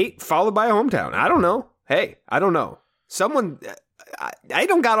date. Date followed by a hometown. I don't know. Hey, I don't know. Someone, I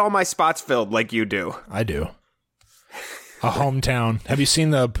don't got all my spots filled like you do. I do. A hometown. Did you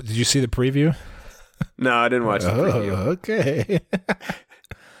see the preview? No, I didn't watch the preview. Okay.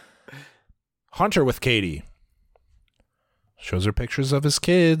 Hunter with Katie. Shows her pictures of his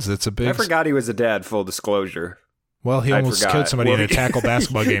kids. That's a big... I forgot he was a dad, full disclosure. Well, he almost killed somebody in a tackle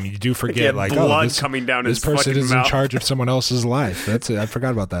basketball game. You do forget, blood coming down his person fucking is mouth. In charge of someone else's life. That's it. I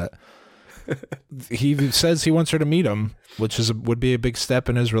forgot about that. He says he wants her to meet him, which would be a big step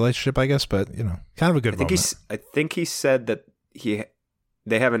in his relationship, I guess. But kind of a good moment. I think he said that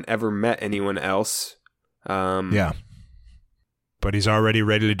they haven't ever met anyone else. Yeah, but he's already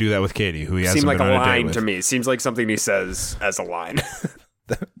ready to do that with Katie, who he hasn't been on a date with. Seemed like a line to me. It seems like something he says as a line.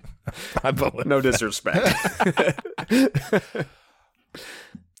 No disrespect.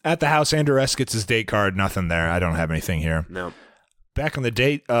 At the house, Andrew S. gets his date card. Nothing there. I don't have anything here. No. Back on the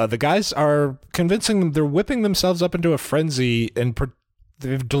date, the guys are convincing them, they're whipping themselves up into a frenzy, and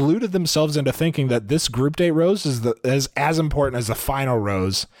they've deluded themselves into thinking that this group date rose is as important as the final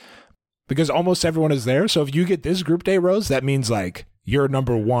rose, because almost everyone is there. So if you get this group date rose, that means you're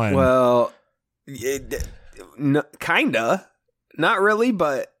number one. Well, kinda, not really,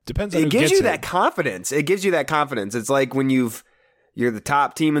 but depends on it gives you that confidence. It gives you that confidence. It's like when you're the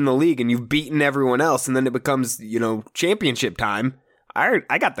top team in the league and you've beaten everyone else, and then it becomes, championship time.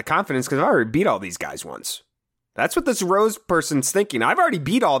 I got the confidence because I already beat all these guys once. That's what this rose person's thinking. I've already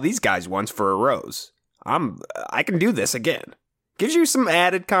beat all these guys once for a rose. I can do this again. Gives you some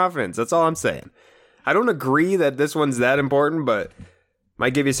added confidence. That's all I'm saying. I don't agree that this one's that important, but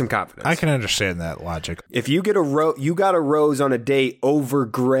might give you some confidence. I can understand that logic. If you get you got a rose on a date over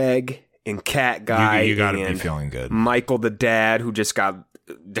Greg and Cat Guy, you got to be feeling good. Michael the dad who just got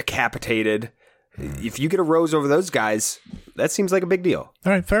decapitated. If you get a rose over those guys, that seems like a big deal.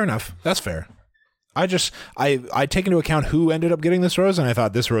 All right, fair enough. That's fair. I take into account who ended up getting this rose, and I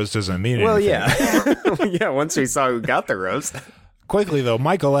thought this rose doesn't mean anything. Well, yeah. Yeah, once we saw who got the rose. Quickly, though,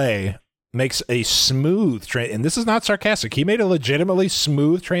 Michael A. makes a smooth and this is not sarcastic. He made a legitimately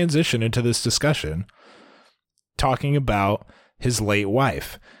smooth transition into this discussion, talking about his late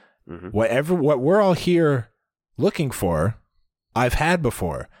wife. Mm-hmm. What we're all here looking for, I've had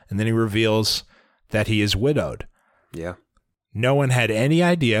before. And then he reveals that he is widowed. Yeah. No one had any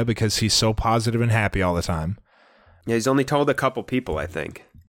idea because he's so positive and happy all the time. Yeah, he's only told a couple people, I think.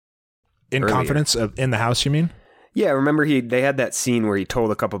 In confidence in the house, you mean? Yeah, remember they had that scene where he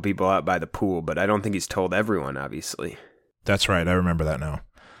told a couple people out by the pool, but I don't think he's told everyone, obviously. That's right. I remember that now.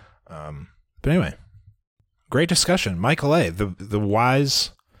 But anyway, great discussion. Michael A., the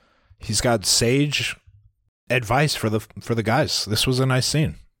wise, he's got sage advice for the guys. This was a nice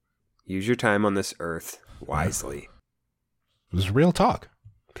scene. Use your time on this earth wisely. It was real talk.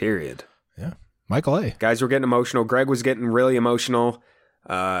 Period. Yeah. Michael A. Guys were getting emotional. Greg was getting really emotional.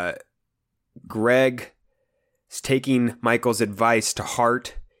 Greg is taking Michael's advice to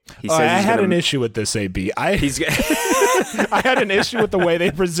heart. He says I had an issue with this, AB. I had an issue with the way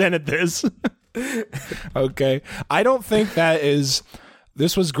they presented this. Okay. I don't think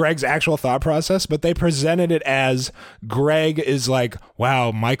this was Greg's actual thought process, but they presented it as Greg is like,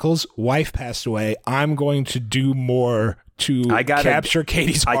 wow, Michael's wife passed away. I'm going to do more to capture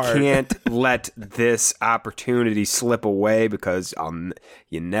Katie's heart. I can't let this opportunity slip away because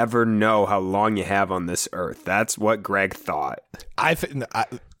you never know how long you have on this earth. That's what Greg thought. They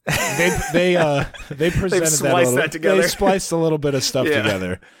presented that together. They spliced a little bit of stuff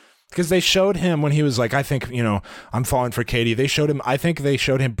together. Because they showed him when he was like, I think, I'm falling for Katie. I think they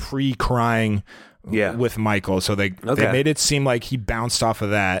showed him pre-crying with Michael. So they made it seem like he bounced off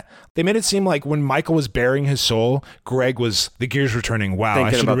of that. They made it seem like when Michael was bearing his soul, the gears were turning. Wow,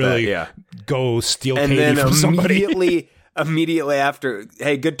 thinking I should really go steal Katie from somebody. Immediately after,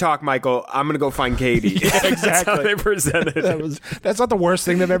 hey, good talk, Michael. I'm going to go find Katie. Exactly. That's how they presented it. That's not the worst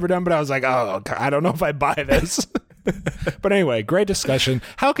thing they've ever done, but I was like, oh, I don't know if I buy this. But anyway, great discussion.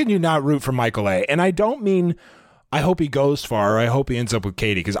 How can you not root for Michael A.? And I don't mean I hope he goes far or I hope he ends up with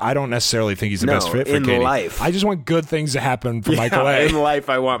Katie, because I don't necessarily think he's the best fit for Katie. In life. I just want good things to happen for Michael A. In life,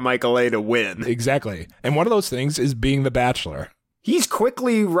 I want Michael A. to win. Exactly. And one of those things is being the Bachelor. He's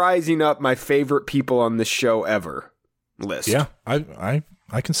quickly rising up my favorite people on this show ever list. Yeah, I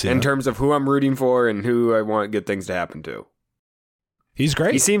can see in that. terms of who I'm rooting for and who I want good things to happen to. He's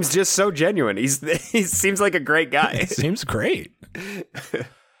great. He seems just so genuine. He seems like a great guy. He seems great.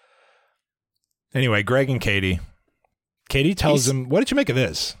 Anyway, Greg and Katie. Katie tells him, what did you make of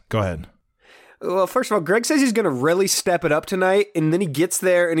this? Go ahead. Well, first of all, Greg says he's going to really step it up tonight, and then he gets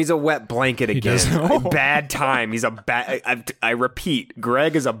there and he's a wet blanket again. Bad time. He's a bad. I repeat,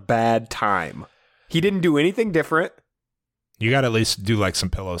 Greg is a bad time. He didn't do anything different. You got to at least do like some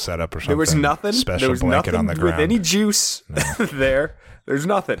pillow setup or something. There was nothing. Special blanket on the ground. With any juice there. There's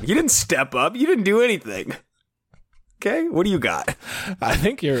nothing. You didn't step up. You didn't do anything. Okay, what do you got? I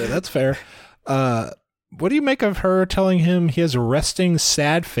think that's fair. What do you make of her telling him he has a resting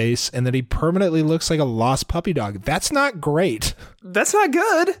sad face and that he permanently looks like a lost puppy dog? That's not great. That's not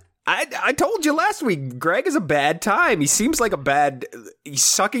good. I told you last week, Greg is a bad time. He seems like he's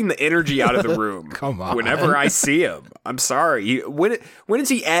sucking the energy out of the room. Come on. Whenever I see him. I'm sorry. When is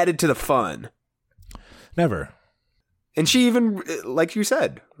he added to the fun? Never. And she even, like you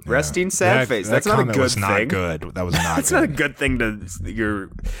said, resting sad face. That's not a good was thing. Not good. That was not That's good. not a good thing to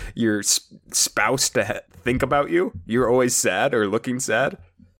your spouse to think about you. You're always sad or looking sad.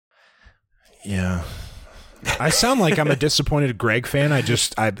 Yeah. I sound like I'm a disappointed Greg fan.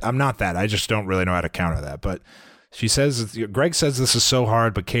 I'm not that. I just don't really know how to counter that. But Greg says this is so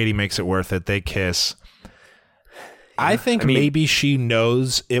hard, but Katie makes it worth it. They kiss. I think maybe she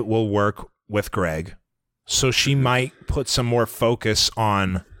knows it will work with Greg. So she might put some more focus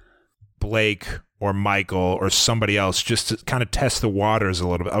on Blake or Michael or somebody else just to kind of test the waters a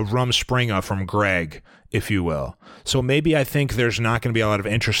little bit. A Rumspringa from Greg, if you will. So maybe I think there's not going to be a lot of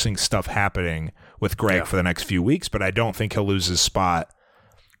interesting stuff happening with Greg for the next few weeks, but I don't think he'll lose his spot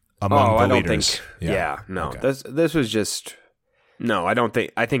among the leaders. No. Okay. This was just... No, I don't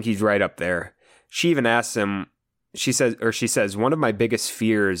think... I think he's right up there. She even asks him... She says, one of my biggest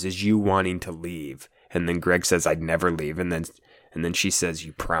fears is you wanting to leave. And then Greg says, I'd never leave. And then she says,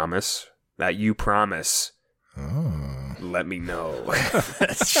 you promise? That you promise. Oh. Let me know.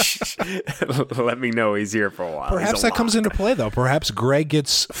 Let me know he's here for a while. Perhaps that comes into play, though. Perhaps Greg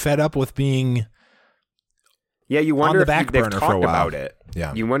gets fed up with being you wonder on the back burner they've for a talked while. about it.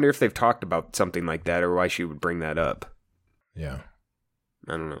 Yeah. You wonder if they've talked about something like that or why she would bring that up. Yeah.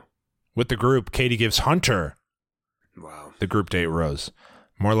 I don't know. With the group, Katie gives Hunter the group date rose.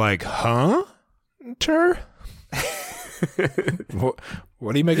 More like, Hunter?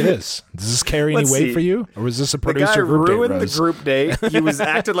 What do you make of this? Does this carry any weight for you? Or was this a producer group date? The guy ruined the group date. He was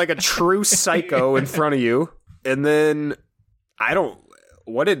acting like a true psycho in front of you. And then,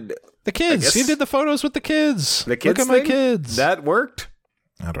 the kids. He did the photos with the kids. The kids Look at my kids. That worked?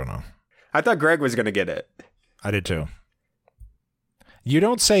 I don't know. I thought Greg was going to get it. I did too. You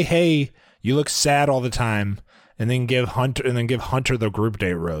don't say, hey, you look sad all the time, and then give Hunter the group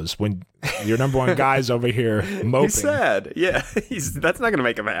date rose. When Your number one guy's over here moping. He's sad. Yeah, that's not going to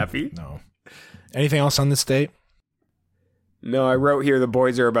make him happy. No. Anything else on this date? No, I wrote here the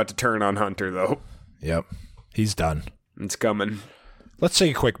boys are about to turn on Hunter, though. Yep. He's done. It's coming. Let's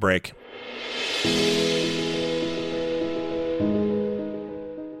take a quick break.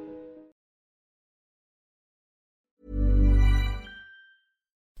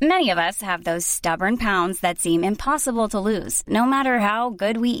 Many of us have those stubborn pounds that seem impossible to lose, no matter how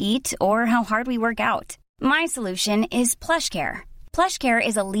good we eat or how hard we work out. My solution is PlushCare. PlushCare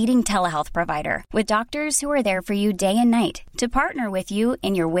is a leading telehealth provider with doctors who are there for you day and night to partner with you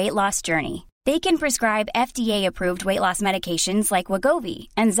in your weight loss journey. They can prescribe FDA-approved weight loss medications like Wegovy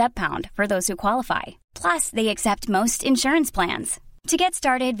and Zepbound for those who qualify. Plus, they accept most insurance plans. To get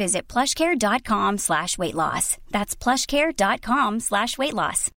started, visit plushcare.com/weightloss. That's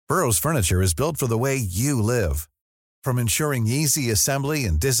plushcare.com/weightloss. Burrow's furniture is built for the way you live. From ensuring easy assembly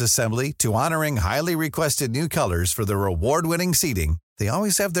and disassembly to honoring highly requested new colors for their award-winning seating, they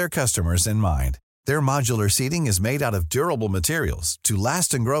always have their customers in mind. Their modular seating is made out of durable materials to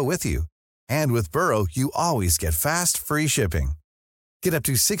last and grow with you. And with Burrow, you always get fast, free shipping. Get up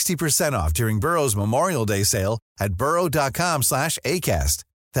to 60% off during Burrow's Memorial Day sale at burrow.com/ACAST.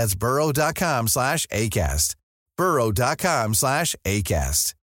 That's burrow.com/ACAST.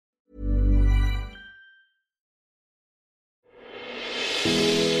 burrow.com/ACAST.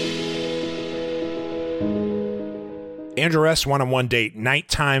 Andrew S. one-on-one date,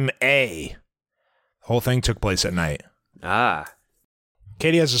 nighttime A. The whole thing took place at night.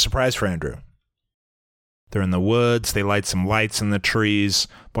 Katie has a surprise for Andrew. They're in the woods. They light some lights in the trees.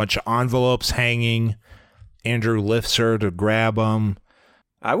 Bunch of envelopes hanging. Andrew lifts her to grab them.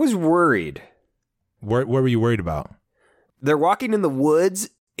 I was worried. What were you worried about? They're walking in the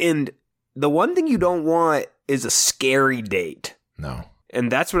woods, and the one thing you don't want is a scary date. No.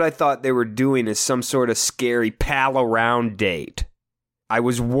 And that's what I thought they were doing, is some sort of scary pal around date. I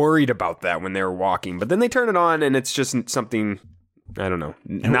was worried about that when they were walking, but then they turn it on and it's just something, I don't know,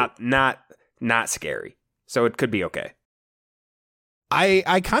 not scary. So it could be okay.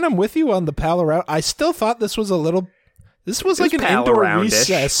 I kind of with you on the pal around. I still thought this was like an indoor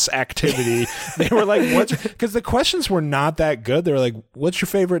recess activity. They were like, because the questions were not that good. They were like, what's your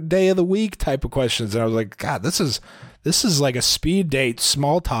favorite day of the week type of questions. And I was like, God, this is like a speed date,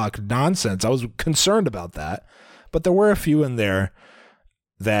 small talk nonsense. I was concerned about that. But there were a few in there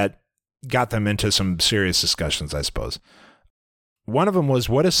that got them into some serious discussions, I suppose. One of them was,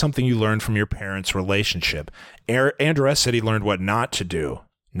 what is something you learned from your parents' relationship? Andrew S. said he learned what not to do,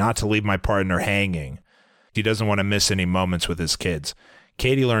 not to leave my partner hanging. He doesn't want to miss any moments with his kids.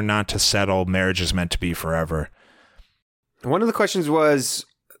 Katie learned not to settle. Marriage is meant to be forever. One of the questions was,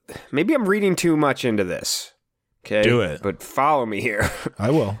 maybe I'm reading too much into this. Okay. Do it. But follow me here.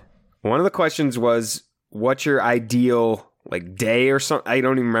 I will. One of the questions was, what's your ideal day or something? I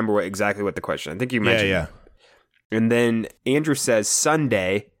don't even remember exactly what the question. I think you mentioned. Yeah. And then Andrew says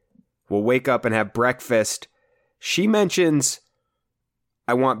Sunday, we'll wake up and have breakfast. She mentions,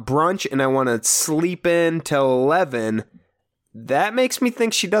 I want brunch and I want to sleep in till 11. That makes me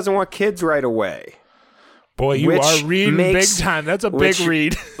think she doesn't want kids right away. Boy, you are reading big time. That's a big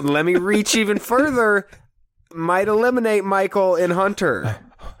read. Let me reach even further. Might eliminate Michael and Hunter,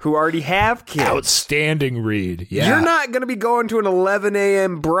 who already have kids. Outstanding read. Yeah. You're not going to be going to an 11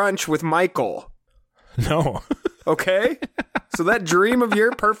 a.m. brunch with Michael. No. Okay? So that dream of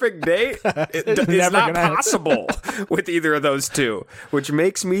your perfect date is not possible with either of those two, which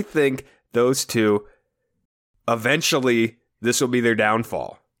makes me think those two, eventually, this will be their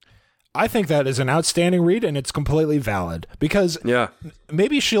downfall. I think that is an outstanding read, and it's completely valid, because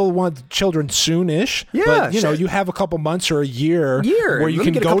maybe she'll want children soon-ish, but you have a couple months or a year where you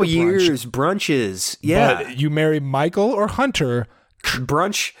can go to brunch. Brunches. Yeah. But you marry Michael or Hunter.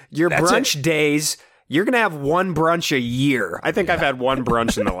 Brunch, brunch days. You're going to have one brunch a year. I think I've had one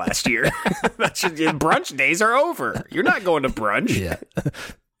brunch in the last year. Brunch days are over. You're not going to brunch. Yeah.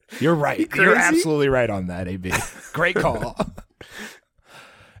 You're right. You're absolutely right on that, AB. Great call.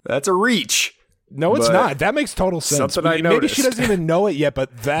 That's a reach. No, it's not. That makes total sense. Maybe she doesn't even know it yet, but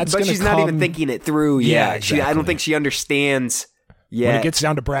that's going to come. But she's not even thinking it through yet. Exactly. I don't think she understands yet. When it gets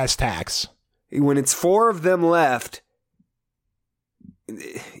down to brass tacks. When it's 4 of them left...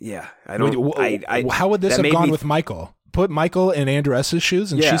 Yeah, I don't. How would this have gone with Michael? Put Michael in Andrew S.'s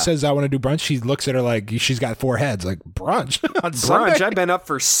shoes, and she says, "I want to do brunch." She looks at her like she's got 4 heads. Like, brunch on Sunday? I've been up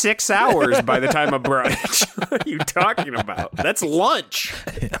for 6 hours by the time of brunch. What are you talking about? That's lunch.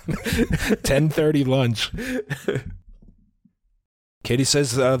 10:30 lunch. Katie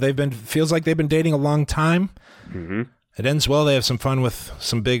says feels like they've been dating a long time. Mm-hmm. It ends well. They have some fun with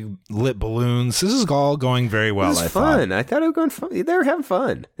some big lit balloons. This is all going very well. It was fun. I thought it was going fun. They were having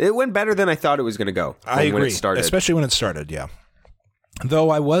fun. It went better than I thought it was going to go. I agree. When it started. Especially when it started, yeah.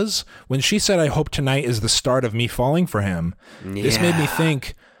 Though when she said, I hope tonight is the start of me falling for him, this made me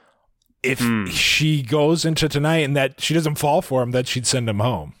think if she goes into tonight and that she doesn't fall for him, that she'd send him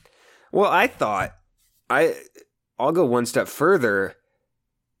home. Well, I thought, I'll go one step further.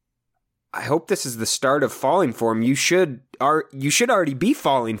 I hope this is the start of falling for him. You should already be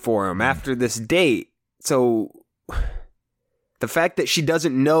falling for him after this date. So the fact that she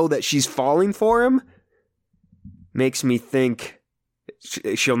doesn't know that she's falling for him makes me think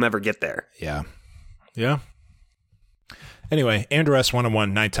she'll never get there. Yeah. Yeah. Anyway, Andrew S.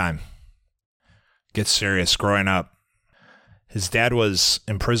 101, nighttime. Gets serious growing up. His dad was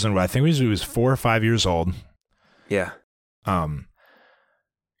in prison, I think he was 4 or 5 years old. Yeah.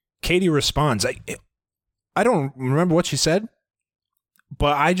 Katie responds. I don't remember what she said,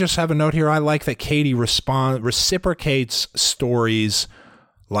 but I just have a note here. I like that Katie reciprocates stories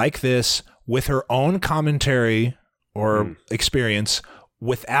like this with her own commentary or experience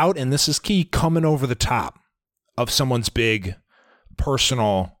without, and this is key, coming over the top of someone's big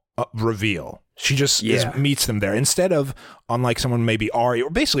personal reveal. She just meets them there instead of, unlike someone maybe Ari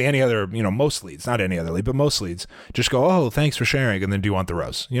or basically any other, most leads, not any other lead, but most leads just go, oh, thanks for sharing. And then do you want the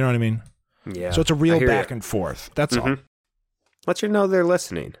rose? You know what I mean? Yeah. So it's a real back and forth. That's all. Let you know they're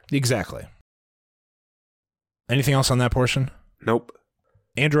listening. Exactly. Anything else on that portion? Nope.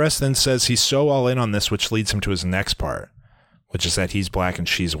 Andrew S. then says he's so all in on this, which leads him to his next part, which is that he's black and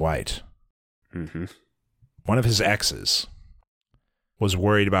she's white. Mm-hmm. One of his exes was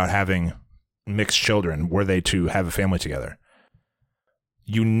worried about having mixed children were they to have a family together.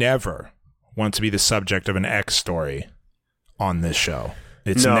 You never want to be the subject of an ex story on this show.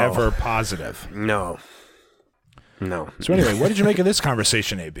 It's never positive. No. So anyway, what did you make of this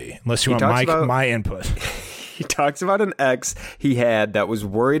conversation, AB? Unless you want my input. He talks about an ex he had that was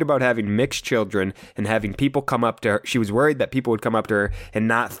worried about having mixed children and having people come up to her. She was worried that people would come up to her and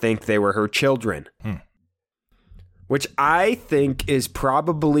not think they were her children. Which I think is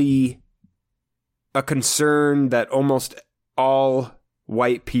probably a concern that almost all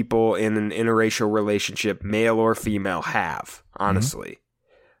white people in an interracial relationship, male or female, have, honestly.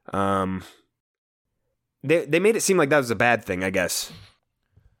 They made it seem like that was a bad thing, I guess.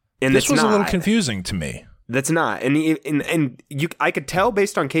 And this was a little confusing to me. That's not. I could tell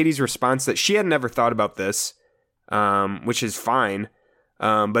based on Katie's response that she had never thought about this, which is fine.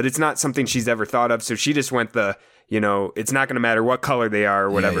 But it's not something she's ever thought of. So she just went it's not going to matter what color they are or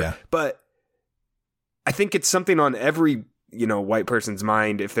whatever. Yeah. But I think it's something on every, white person's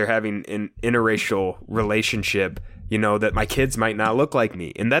mind if they're having an interracial relationship, that my kids might not look like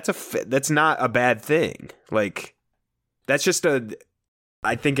me. And that's not a bad thing. Like, that's just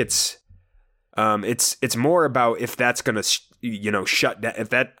I think it's more about if that's going to, shut down,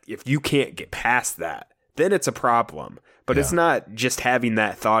 if you can't get past that, then it's a problem. But it's not just having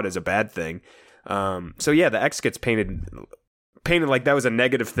that thought as a bad thing. So yeah, the ex gets painted like that was a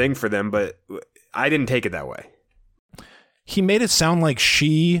negative thing for them, but I didn't take it that way. He made it sound like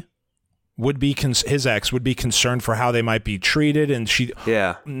she would be his ex would be concerned for how they might be treated, and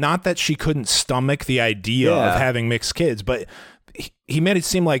not that she couldn't stomach the idea of having mixed kids, but he made it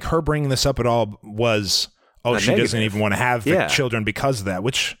seem like her bringing this up at all was she doesn't even want to have the children because of that.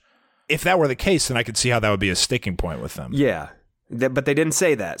 Which, if that were the case, then I could see how that would be a sticking point with them. Yeah. But they didn't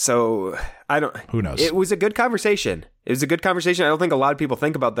say that, so I don't... Who knows? It was a good conversation. I don't think a lot of people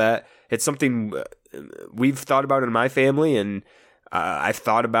think about that. It's something we've thought about in my family, and I've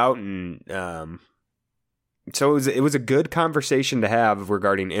thought about, and so it was a good conversation to have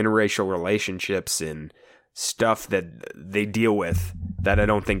regarding interracial relationships and stuff that they deal with that I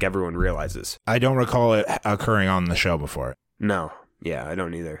don't think everyone realizes. I don't recall it occurring on the show before. No. Yeah, I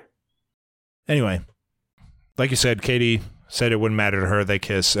don't either. Anyway, like you said, Katie said it wouldn't matter to her. They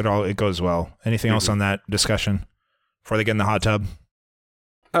kiss. It goes well. Anything else on that discussion before they get in the hot tub?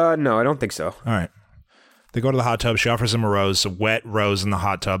 No, I don't think so. All right. They go to the hot tub. She offers him a rose, a wet rose in the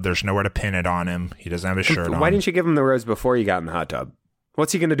hot tub. There's nowhere to pin it on him. He doesn't have his shirt on. Why didn't you give him the rose before you got in the hot tub?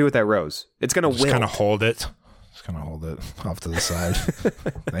 What's he going to do with that rose? It's going to wilt. Kind of hold it. Just kind of hold it off to the side.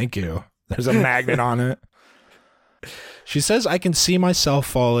 Thank you. There's a magnet on it. She says, I can see myself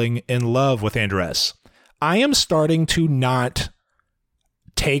falling in love with Andrew S. I am starting to not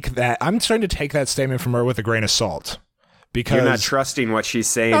take that. I'm starting to take that statement from her with a grain of salt. Because you're not trusting what she's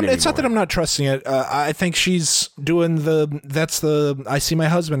saying anymore. It's not that I'm not trusting it. I think she's doing I see my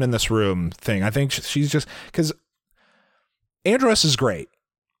husband in this room thing. I think she's just, because Andrew S. is great.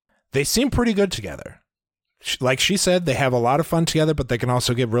 They seem pretty good together. like she said, they have a lot of fun together, but they can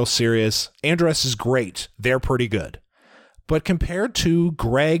also get real serious. Andress is great. They're pretty good. But compared to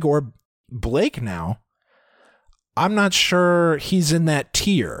Greg or Blake now, I'm not sure he's in that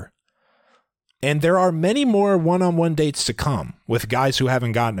tier. And there are many more one-on-one dates to come with guys who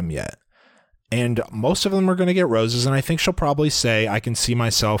haven't gotten them yet. And most of them are going to get roses, and I think she'll probably say, I can see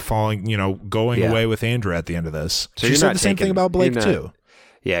myself falling, going away with Andrew at the end of this. So she said the same thing about Blake, too.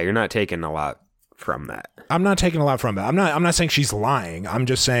 Yeah, you're not taking a lot from that. I'm not taking a lot from that. I'm not saying she's lying. I'm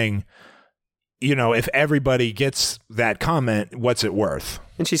just saying, if everybody gets that comment, what's it worth?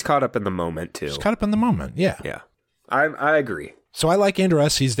 And she's caught up in the moment, too. She's caught up in the moment, yeah. Yeah, I agree. So I like Andrew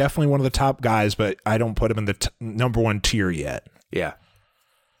S. He's definitely one of the top guys, but I don't put him in the number one tier yet. Yeah,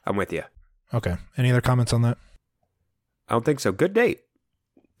 I'm with you. Okay. Any other comments on that? I don't think so. Good date.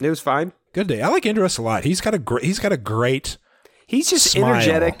 It was fine. Good date. I like Andrew S. a lot. He's got a great. He's just smile.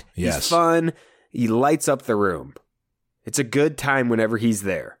 energetic. Yes. He's fun. He lights up the room. It's a good time whenever he's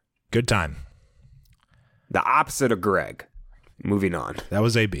there. Good time. The opposite of Greg. Moving on. That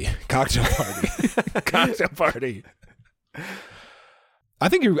was AB. Cocktail party. Cocktail party. I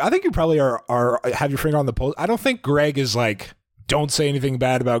think you probably are have your finger on the pulse. I don't think Greg is like, don't say anything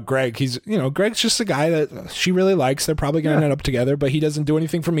bad about Greg. He's, Greg's just a guy that she really likes. They're probably going to end up together, but he doesn't do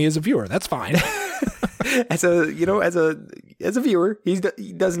anything for me as a viewer. That's fine. as a viewer, he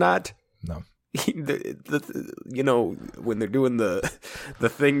does not. No. When they're doing the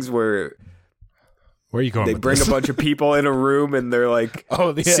things where are you going? They bring a bunch of people in a room and they're like,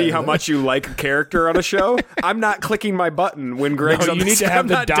 see how much you like a character on a show. I'm not clicking my button when Greg's on the need to have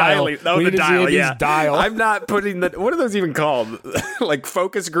the dial. The dial, yeah. Dial. I'm not putting what are those even called? Like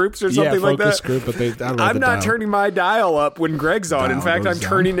focus groups or something like that? Focus group, but I'm not turning my dial up when Greg's on. In fact, I'm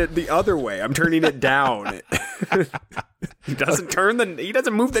turning it the other way. I'm turning it down. He doesn't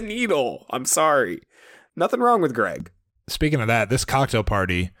move the needle. I'm sorry. Nothing wrong with Greg. Speaking of that, this cocktail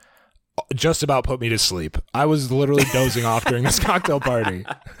party just about put me to sleep. I was literally dozing off during this cocktail party.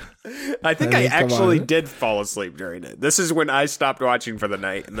 I think I actually did fall asleep during it. This is when I stopped watching for the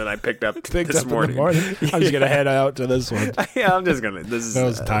night, and then I picked up this morning. I'm just going to head out to this one. Yeah, I'm just going to. I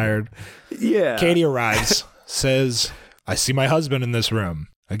was tired. Yeah. Katie arrives, says, I see my husband in this room.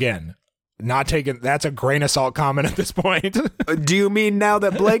 Again, not taking, that's a grain of salt comment at this point. Do you mean now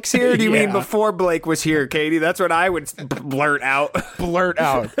that Blake's here? Or do you mean before Blake was here, Katie? That's what I would blurt out. Blurt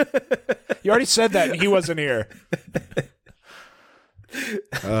out. You already said that and he wasn't here.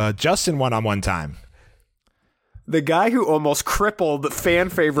 Justin won on one time. The guy who almost crippled fan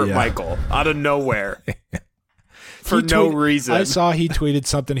favorite Michael out of nowhere. For no reason. I saw he tweeted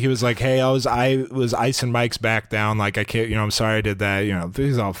something. He was like, hey, I was icing Mike's back down. Like, I can't, I'm sorry I did that.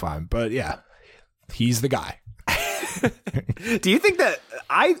 He's all fine. But yeah, he's the guy. Do you think that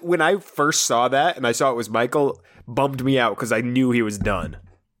when I first saw that and I saw it was Michael, bummed me out because I knew he was done.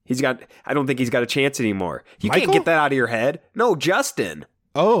 I don't think he's got a chance anymore. You can't get that out of your head. No, Justin.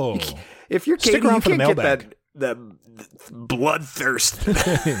 Oh. If you're Katie, you can't get that bloodthirst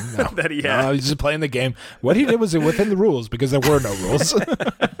that he had. No, he's just playing the game. What he did was within the rules because there were no rules.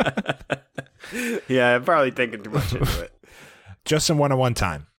 Yeah, I'm probably thinking too much into it. Justin won at one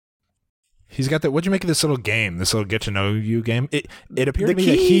time. He's got that. What'd you make of this little game? This little get to know you game? It appeared to me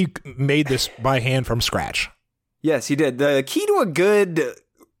that he made this by hand from scratch. Yes, he did. The key to a good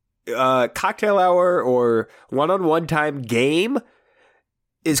cocktail hour or one-on-one time game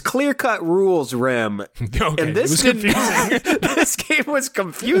is clear-cut rules, Rem. Okay, and this was confusing. This game was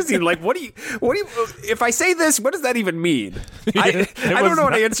confusing. Like, what do you? If I say this, what does that even mean? I don't know how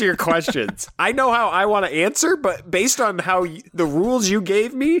to answer your questions. I know how I want to answer, but based on how the rules you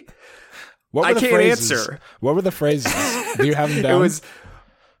gave me, I can't answer. What were the phrases? Do you have them down? It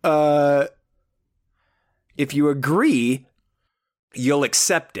was, if you agree, you'll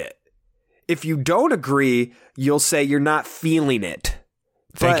accept it. If you don't agree, you'll say you're not feeling it.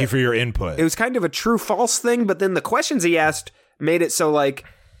 Thank you for your input. It was kind of a true-false thing, but then the questions he asked made it so like,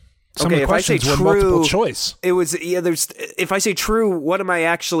 some of the questions were multiple choice. It was if I say true, what am I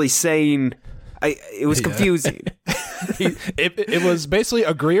actually saying? It was confusing. It was basically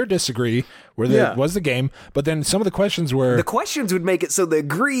agree or disagree, was the game, but then some of the questions were... The questions would make it so the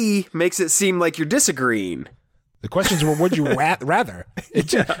agree makes it seem like you're disagreeing. The questions were, would you rather?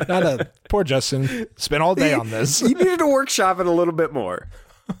 Poor Justin spent all day on this. You needed to workshop it a little bit more.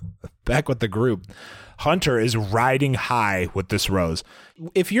 Back with the group. Hunter is riding high with this rose.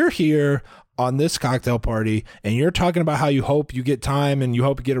 If you're here on this cocktail party and you're talking about how you hope you get time and you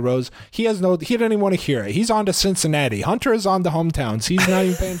hope you get a rose, he doesn't even want to hear it. He's on to Cincinnati. Hunter is on to hometowns. He's not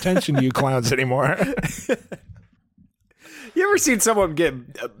even paying attention to you clowns anymore. You ever seen someone get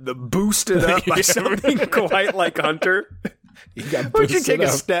boosted up by something quite like Hunter? Why don't you take a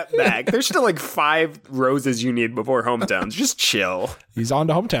step back? There's still like 5 roses you need before hometowns. Just chill. He's on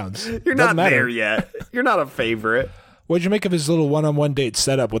to hometowns. You're not there yet. You're not a favorite. What'd you make of his little one-on-one date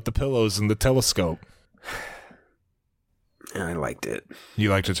setup with the pillows and the telescope? I liked it. You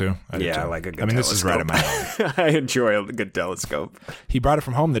liked it too? I did too. I like a good telescope. I mean, this is right in my alley. I enjoy a good telescope. He brought it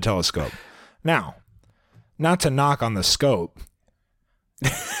from home, the telescope. Now, not to knock on the scope,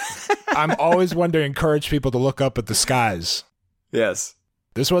 I'm always one to encourage people to look up at the skies. Yes.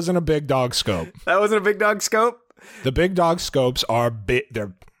 This wasn't a big dog scope. That wasn't a big dog scope? The big dog scopes are big.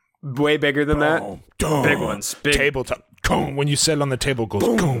 They're way bigger than that? Big ones. Big. Tabletop. Boom. When you sit on the table, it goes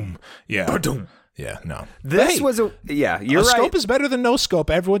boom. Yeah. Ba-doom. Yeah, no. This was a... Yeah, you're right. A scope is better than no scope.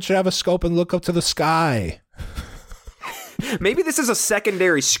 Everyone should have a scope and look up to the sky. Maybe this is a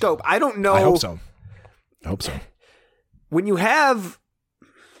secondary scope. I don't know. I hope so. When you have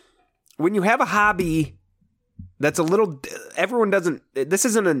a hobby that's a little... Everyone doesn't... This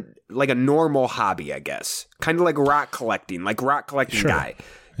isn't a normal hobby, I guess. Kind of like rock collecting guy.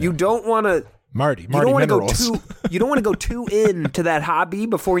 You don't want to... Marty Minerals. You don't want to go too into that hobby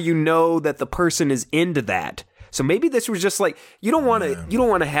before you know that the person is into that. So maybe this was just like you don't want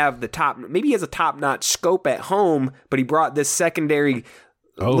to have the top. Maybe he has a top-notch scope at home, but he brought this secondary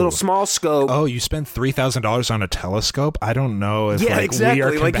little small scope. Oh, you spent $3,000 on a telescope? I don't know if exactly. we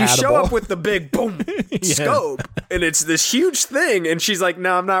are compatible. Like you show up with the big boom scope, and it's this huge thing, and she's like,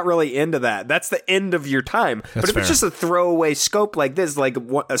 "No, I'm not really into that. That's the end of your time." But if it's just a throwaway scope like this, like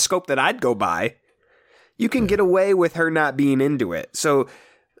a scope that I'd go buy, you can get away with her not being into it. So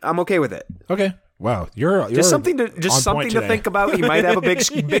I'm okay with it. Okay. Wow, you're just something to think about. You might have a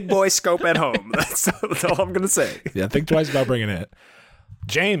big boy scope at home. That's all I'm gonna say. Yeah, think twice about bringing it.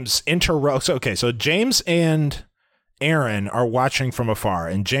 James so James and Aaron are watching from afar,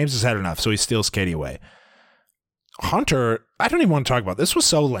 and James has had enough, so he steals Katie away. Hunter, I don't even want to talk about this. Was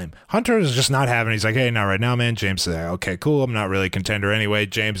so lame. Hunter is just not having it. He's like, hey, not right now, man. James says, okay, cool. I'm not really a contender anyway.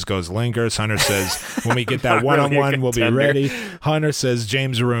 James goes lingers. Hunter says, when we get that one-on-one, we'll be ready. Hunter says,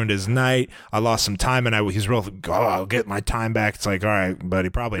 James ruined his night. I lost some time, and he's real, I'll get my time back. It's like, all right, buddy,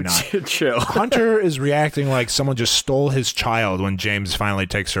 probably not. Chill. Hunter is reacting like someone just stole his child when James finally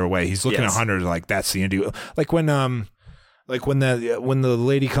takes her away. He's looking at Hunter like, that's the end of it. Like when the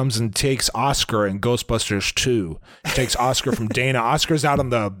lady comes and takes Oscar in Ghostbusters 2, she takes Oscar from Dana. Oscar's out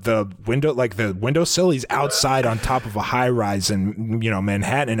on the window, like the windowsill. He's outside on top of a high rise in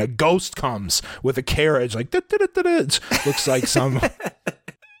Manhattan, and a ghost comes with a carriage, like looks like some.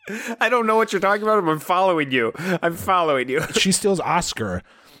 I don't know what you're talking about. I'm following you. She steals Oscar.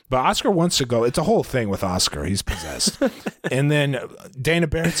 But Oscar wants to go. It's a whole thing with Oscar. He's possessed. And then Dana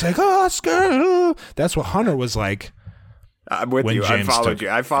Barrett's like, Oscar. That's what Hunter was like. I'm with you. I followed you.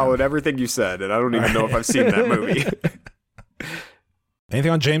 I followed everything you said, and I don't even know if I've seen that movie.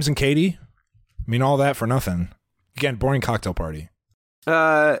 Anything on James and Katie? I mean, all that for nothing. Again, boring cocktail party.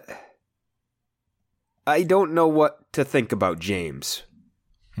 I don't know what to think about James.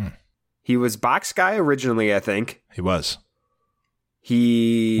 He was box guy originally, I think. He was.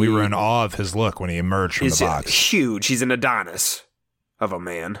 We were in awe of his look when he emerged from the box. Huge. He's an Adonis of a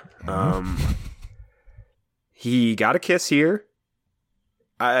man. He got a kiss here.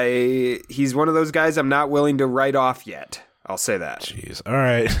 He's one of those guys I'm not willing to write off yet. I'll say that. Jeez. All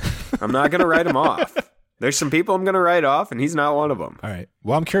right. I'm not going to write him off. There's some people I'm going to write off, and he's not one of them. All right.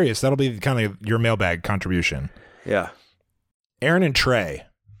 Well, I'm curious. That'll be kind of your mailbag contribution. Yeah. Aaron and Trey.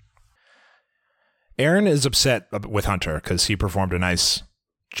 Aaron is upset with Hunter because he performed a nice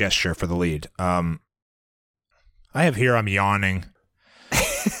gesture for the lead. I'm yawning.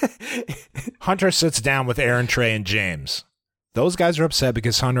 Hunter sits down with Aaron, Trey, and James. Those guys are upset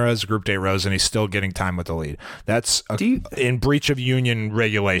because Hunter has a group date rose and he's still getting time with the lead. That's in breach of union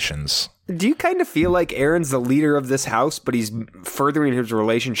regulations. Do you kind of feel like Aaron's the leader of this house, but he's furthering his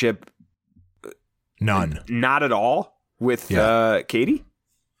relationship? None. Not at all with Katie?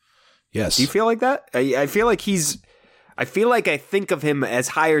 Yes. Do you feel like that? I feel like I think of him as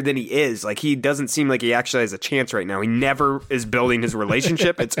higher than he is. Like, he doesn't seem like he actually has a chance right now. He never is building his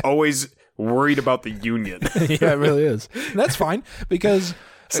relationship. It's always worried about the union. Yeah, it really is. And that's fine because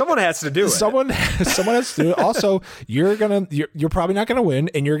someone has to do it. Someone has to do it. Also, you're probably not gonna win,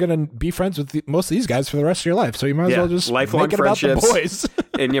 and you're gonna be friends with most of these guys for the rest of your life. So you might as well just lifelong make it about the boys.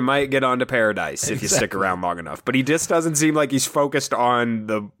 And you might get onto paradise if you stick around long enough. But he just doesn't seem like he's focused on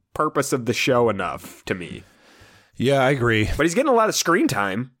the purpose of the show enough to me. Yeah, I agree. But he's getting a lot of screen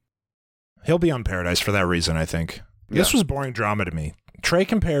time. He'll be on Paradise for that reason, I think. Yeah. This was boring drama to me. Trey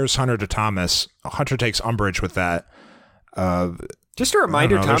compares Hunter to Thomas. Hunter takes umbrage with that. Just a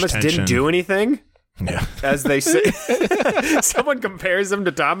reminder, I don't know, Thomas there's didn't tension. do anything. Yeah. As they say, someone compares him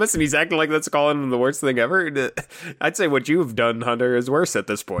to Thomas, and he's acting like that's calling him the worst thing ever. I'd say what you've done, Hunter, is worse at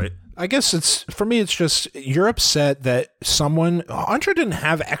this point. I guess for me, it's just you're upset that Hunter didn't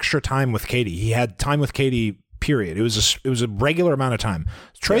have extra time with Katie. He had time with Katie, period. It was a regular amount of time.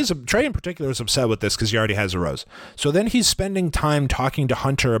 Trey in particular is upset with this because he already has a rose. So then he's spending time talking to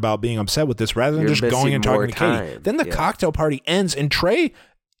Hunter about being upset with this rather than just going and talking to Katie. Then the cocktail party ends and Trey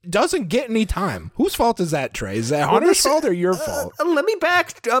doesn't get any time. Whose fault is that, Trey? Is that Hunter's fault or your fault? Let me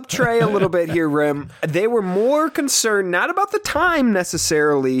back up Trey a little bit here, Rim. They were more concerned not about the time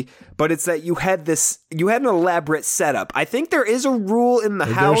necessarily, but it's that you had an elaborate setup. I think there is a rule in the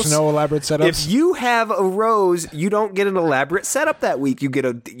house. There's no elaborate setups. If you have a rose, you don't get an elaborate setup that week. You get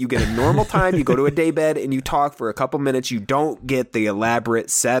a normal time. You go to a daybed and you talk for a couple minutes. You don't get the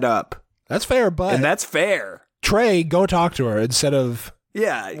elaborate setup. That's fair, and that's fair. Trey, go talk to her instead of.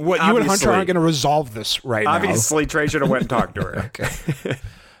 Yeah, what you and Hunter aren't going to resolve this now. Obviously, Trey should have went and talked to her. Okay.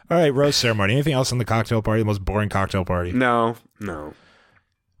 All right, rose ceremony. Anything else in the cocktail party? The most boring cocktail party? No.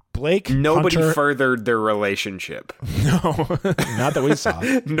 Blake, nobody Hunter, furthered their relationship. No, not that we saw.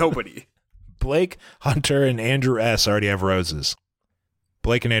 Nobody. Blake, Hunter, and Andrew S. already have roses.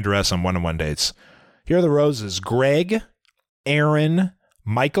 Blake and Andrew S. on one-on-one dates. Here are the roses: Greg, Aaron,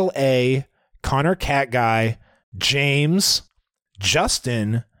 Michael A., Connor Cat Guy, James,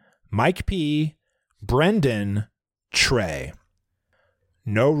 Justin, Mike P., Brendan, Trey.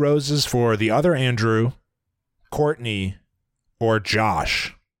 No roses for the other Andrew, Courtney, or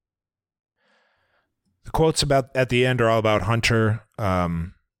Josh. The quotes at the end are all about Hunter.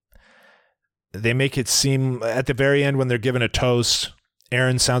 They make it seem at the very end when they're given a toast,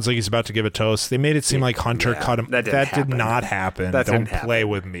 Aaron sounds like he's about to give a toast. They made it seem like Hunter cut him. That did not happen. Don't play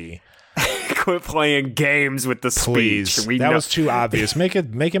with me. Quit playing games with the Please. speech. That was too obvious. Make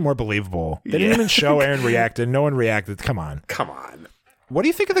it more believable. They didn't even show Aaron reacted. No one reacted. Come on. What do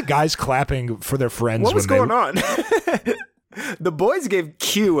you think of the guys clapping for their friends? What was going on? The boys gave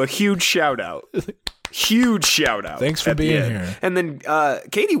Q a huge shout out. Huge shout out. Thanks for being here. And then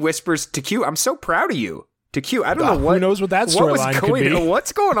Katie whispers to Q, "I'm so proud of you." To Q, I don't know what. Who knows what that storyline could be?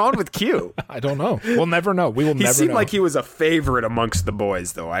 What's going on with Q? I don't know. We'll never know. We will never know. He seemed like he was a favorite amongst the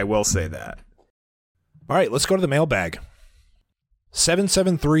boys, though. I will say that. All right, let's go to the mailbag.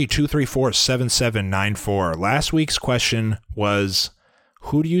 773-234-7794. Last week's question was,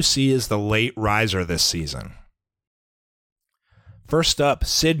 who do you see as the late riser this season? First up,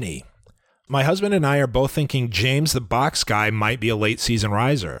 Sydney. My husband and I are both thinking James the box guy might be a late season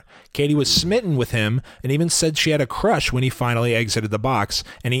riser. Katie was smitten with him and even said she had a crush when he finally exited the box,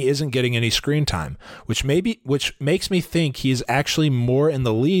 and he isn't getting any screen time, which makes me think he's actually more in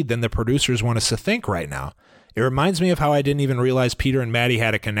the lead than the producers want us to think right now. It reminds me of how I didn't even realize Peter and Maddie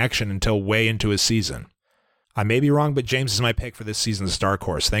had a connection until way into his season. I may be wrong, but James is my pick for this season's dark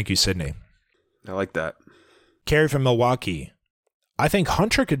horse. Thank you, Sydney. I like that. Carrie from Milwaukee. I think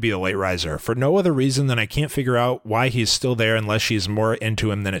Hunter could be a late riser for no other reason than I can't figure out why he's still there unless she's more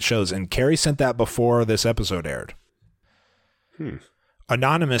into him than it shows. And Carrie sent that before this episode aired.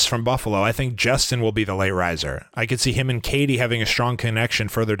 Anonymous from Buffalo. I think Justin will be the late riser. I could see him and Katie having a strong connection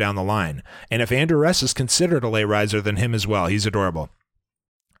further down the line. And if Andrew S. is considered a late riser, then him as well. He's adorable.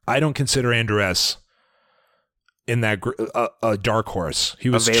 I don't consider Andrew S. in that a dark horse.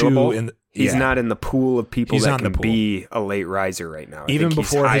 He was available. He's not in the pool of people that can be a late riser right now. Even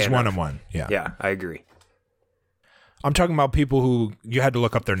before his one-on-one. Yeah, I agree. I'm talking about people who you had to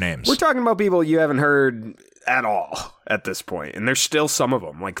look up their names. We're talking about people you haven't heard at all at this point, and there's still some of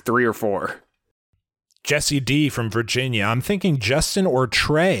them, like 3 or 4. Jesse D. from Virginia. I'm thinking Justin or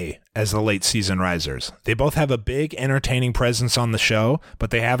Trey as the late season risers. They both have a big, entertaining presence on the show,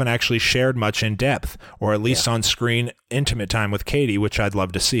 but they haven't actually shared much in depth, or at least on screen intimate time with Katie, which I'd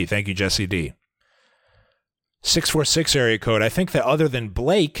love to see. Thank you, Jesse D. 646 area code. I think that other than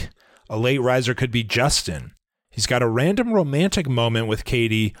Blake, a late riser could be Justin. He's got a random romantic moment with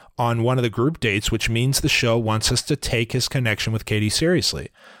Katie on one of the group dates, which means the show wants us to take his connection with Katie seriously.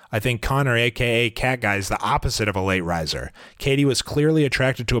 I think Connor, a.k.a. Cat Guy, is the opposite of a late riser. Katie was clearly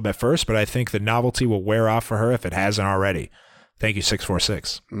attracted to him at first, but I think the novelty will wear off for her if it hasn't already. Thank you,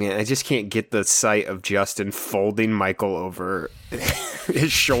 646. Man, I just can't get the sight of Justin folding Michael over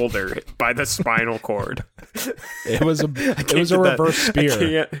his shoulder by the spinal cord. It was a reverse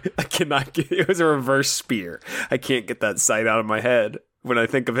spear. I cannot get it. Was a reverse spear. I can't get that sight out of my head when I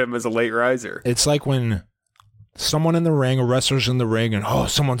think of him as a late riser. It's like when someone in the ring, a wrestler's in the ring, and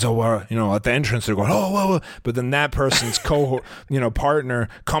someone's over, at the entrance, they're going, whoa. But then that person's partner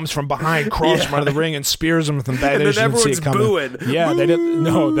comes from behind, crawls from under the ring, and spears him from back. And then everyone's booing. Yeah, they didn't.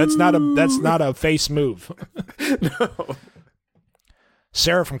 No, that's not a face move. No.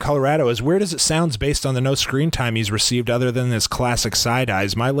 Sarah from Colorado, as weird as it sounds based on the no screen time he's received other than his classic side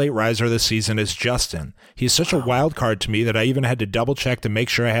eyes, my late riser this season is Justin. He's such a wild card to me that I even had to double check to make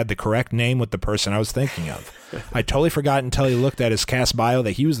sure I had the correct name with the person I was thinking of. I totally forgot until he looked at his cast bio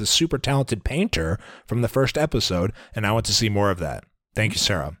that he was the super talented painter from the first episode, and I want to see more of that. Thank you,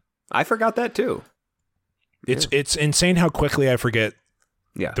 Sarah. I forgot that too. It's insane how quickly I forget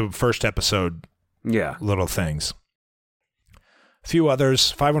the first episode little things. Few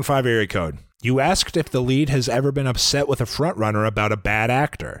others. 515 area code. You asked if the lead has ever been upset with a frontrunner about a bad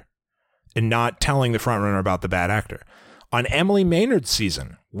actor and not telling the frontrunner about the bad actor. On Emily Maynard's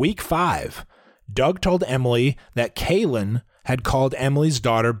season, week 5, Doug told Emily that Kaylin had called Emily's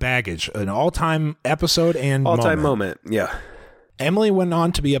daughter baggage, an all-time episode and all-time moment. Yeah. Emily went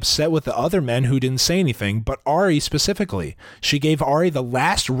on to be upset with the other men who didn't say anything, but Ari specifically. She gave Ari the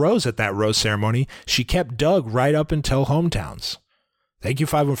last rose at that rose ceremony. She kept Doug right up until hometowns. Thank you,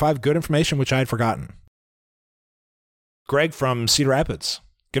 515. Good information, which I had forgotten. Greg from Cedar Rapids.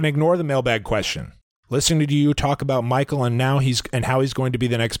 Gonna ignore the mailbag question. Listening to you talk about Michael and how he's going to be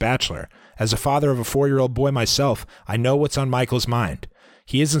the next Bachelor. As a father of a 4-year-old boy myself, I know what's on Michael's mind.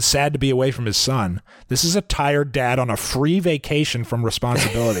 He isn't sad to be away from his son. This is a tired dad on a free vacation from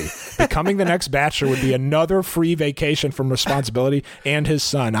responsibility. Becoming the next Bachelor would be another free vacation from responsibility and his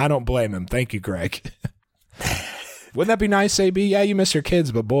son. I don't blame him. Thank you, Greg. Wouldn't that be nice, AB? Yeah, you miss your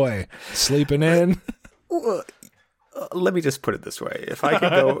kids, but boy, sleeping in. Let me just put it this way. If I could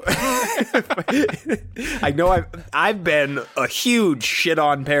go... I know I've been a huge shit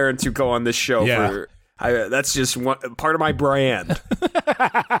on parents who go on this show for... that's just part of my brand.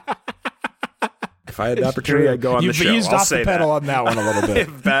 If I had the opportunity, I'd go on the show. You've eased off the pedal on that one a little bit.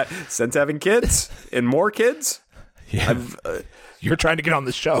 Since having kids and more kids, you're trying to get on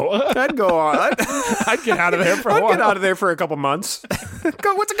the show. I'd go on. I'd get out of there for a while. I'd get out of there for a couple months.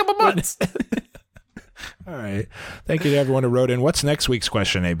 What's a couple months? All right. Thank you to everyone who wrote in. What's next week's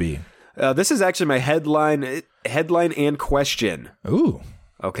question, AB? This is actually my headline and question. Ooh.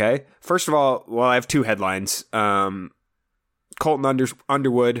 Okay. First of all, I have 2 headlines. Colton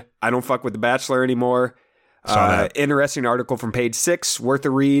Underwood, I don't fuck with The Bachelor anymore. Interesting article from page 6, worth a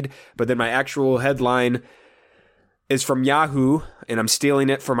read. But then my actual headline is from Yahoo, and I'm stealing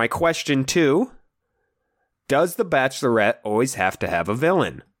it for my question too. Does The Bachelorette always have to have a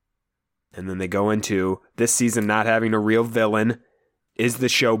villain? And then they go into this season not having a real villain. Is the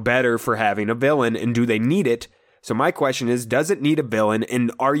show better for having a villain, and do they need it? So my question is, does it need a villain,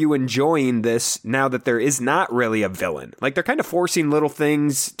 and are you enjoying this now that there is not really a villain? Like, they're kind of forcing little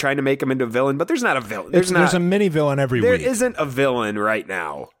things, trying to make him into a villain, but there's not a villain. There's a mini villain every week. There isn't a villain right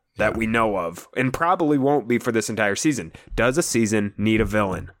now that we know of, and probably won't be for this entire season. Does a season need a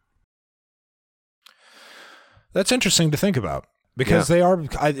villain? That's interesting to think about, because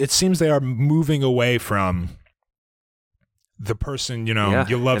it seems they are moving away from the person, you love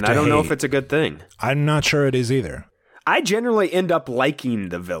to hate. I don't know if it's a good thing. I'm not sure it is either. I generally end up liking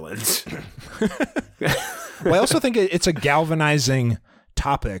the villains. Well, I also think it's a galvanizing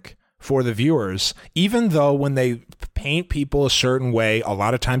topic for the viewers, even though when they paint people a certain way, a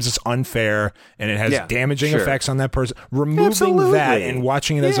lot of times it's unfair and it has damaging effects on that person. Removing that and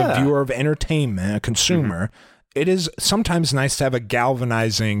watching it as a viewer of entertainment, a consumer, it is sometimes nice to have a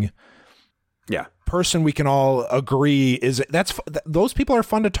galvanizing person we can all agree those people are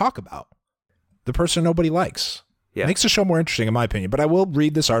fun to talk about. The person nobody likes. Yeah. Makes the show more interesting, in my opinion. But I will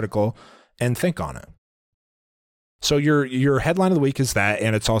read this article and think on it. So your headline of the week is that,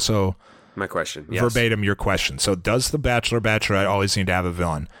 and it's also my question. Verbatim your question. So does The Bachelor, Bachelorette always need to have a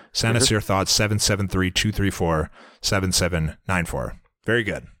villain? Send us your thoughts, 773-234-7794. Very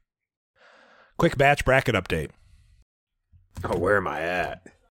good. Quick batch bracket update. Oh, where am I at?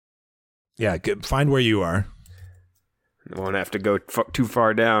 Yeah, find where you are. I won't have to go too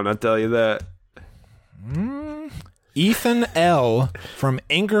far down, I'll tell you that. Ethan L. from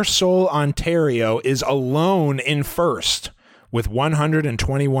Ingersoll, Ontario is alone in first with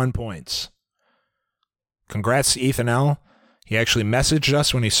 121 points. Congrats to Ethan L. He actually messaged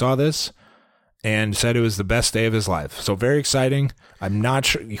us when he saw this and said it was the best day of his life. So very exciting. I'm not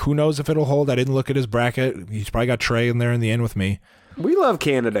sure. Who knows if it'll hold? I didn't look at his bracket. He's probably got Trey in there in the end with me. We love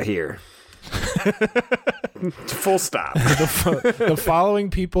Canada here. Full stop. The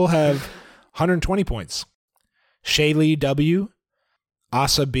following people have 120 points. Shaylee W.,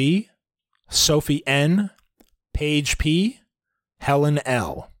 Asa B., Sophie N., Paige P, Helen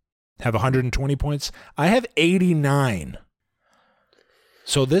L have 120 points. I have 89.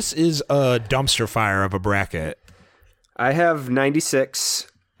 So this is a dumpster fire of a bracket. I have 96.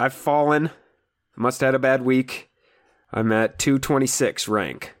 I've fallen. Must have had a bad week. I'm at 226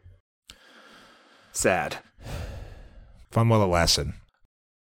 rank. Sad. Fun while it lasted.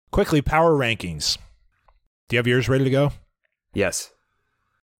 Quickly, power rankings. Do you have yours ready to go? Yes.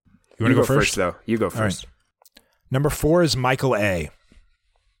 You want to go first? Though. You go first. Right. Number 4 is Michael A.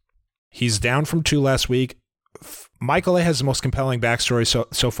 He's down from 2 last week. Michael A has the most compelling backstory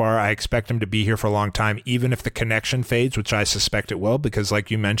so far. I expect him to be here for a long time, even if the connection fades, which I suspect it will, because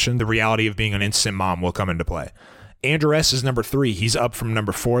like you mentioned, the reality of being an instant mom will come into play. Andrew S is number 3. He's up from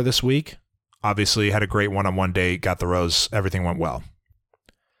number 4 this week. Obviously, had a great one-on-one day, got the rose, everything went well.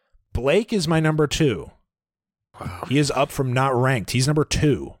 Blake is my number 2. Wow. He is up from not ranked. He's number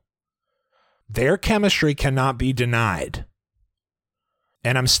 2. Their chemistry cannot be denied.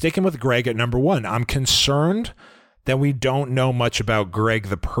 And I'm sticking with Greg at number 1. I'm concerned that we don't know much about Greg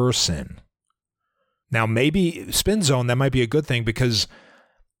the person. Now, maybe Spin Zone, that might be a good thing, because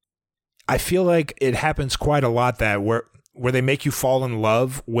I feel like it happens quite a lot that where they make you fall in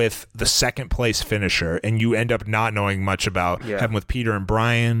love with the second place finisher and you end up not knowing much about happened with Peter and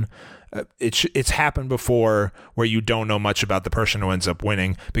Brian. It's happened before where you don't know much about the person who ends up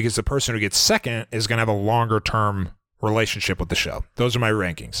winning, because the person who gets second is going to have a longer term relationship with the show. Those are my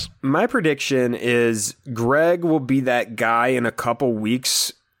rankings. My prediction is Greg will be that guy in a couple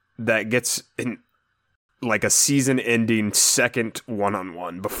weeks that gets in like a season-ending second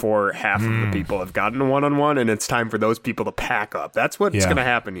one-on-one before half of the people have gotten a one-on-one, and it's time for those people to pack up. That's what's going to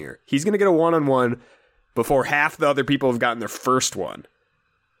happen here. He's going to get a one-on-one before half the other people have gotten their first one,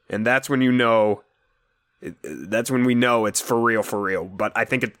 and that's when you know. That's when we know it's for real. But I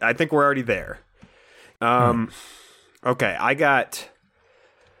think we're already there. Okay, I got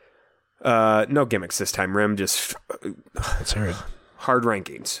no gimmicks this time, Rim. Just let's hear it. Hard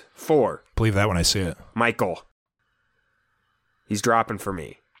rankings. 4. Believe that when I see it. Michael. He's dropping for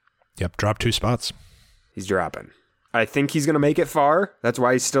me. Yep, drop 2 spots. He's dropping. I think he's going to make it far. That's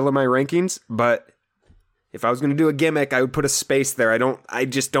why he's still in my rankings. But if I was going to do a gimmick, I would put a space there. I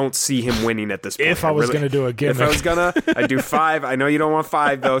just don't see him winning at this point. If I was going to do a gimmick. If I was going to, I'd do 5. I know you don't want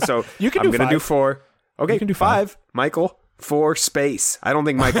 5, though, so I'm going to do 4. Okay, you can do 5. Michael, 4 space. I don't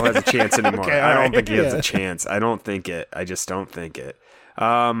think Michael has a chance anymore. Okay, I don't think he has a chance. I don't think it. I just don't think it.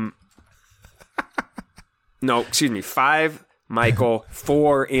 No, excuse me. 5, Michael.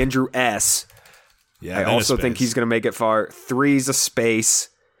 4, Andrew S. Yeah, I also think he's going to make it far. 3 is a space.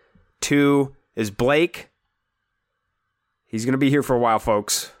 2 is Blake. He's going to be here for a while,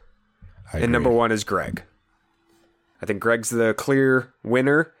 folks. And number 1 is Greg. I think Greg's the clear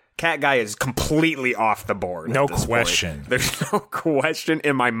winner. Cat Guy is completely off the board. No question. There's no question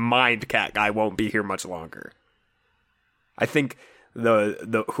in my mind Cat Guy won't be here much longer. I think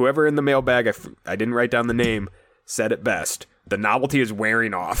the whoever in the mailbag, I didn't write down the name, said it best. The novelty is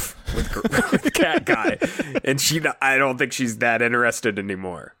wearing off with Cat Guy. And I don't think she's that interested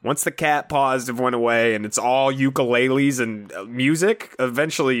anymore. Once the cat positive went away and it's all ukuleles and music,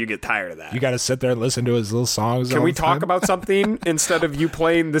 eventually you get tired of that. You got to sit there and listen to his little songs. Can we talk about something instead of you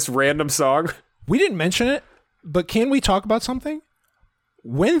playing this random song? We didn't mention it, but can we talk about something?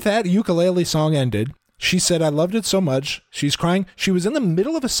 When that ukulele song ended, she said, I loved it so much. She's crying. She was in the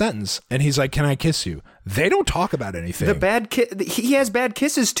middle of a sentence, and he's like, can I kiss you? They don't talk about anything. He has bad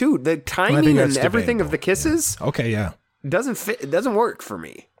kisses, too. The timing and everything of the kisses. Yeah. Okay, yeah. Doesn't fit. It doesn't work for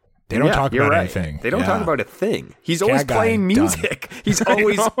me. They don't talk about anything. They don't talk about a thing. He's always playing music. He's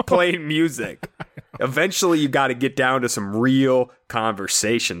always playing music. Eventually, you got to get down to some real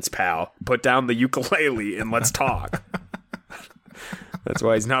conversations, pal. Put down the ukulele and let's talk. That's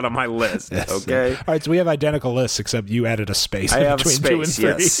why he's not on my list. Yes. Okay. All right. So we have identical lists, except you added a space. I have between space. 2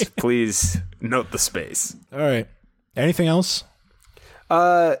 and 3. Yes. Please note the space. All right. Anything else?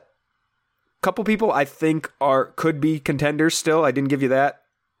 Couple people I think could be contenders still. I didn't give you that.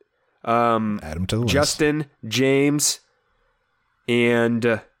 Add them to the list. Justin, James,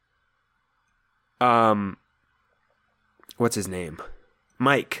 and what's his name?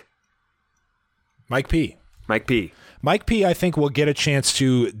 Mike P. Mike P, I think, will get a chance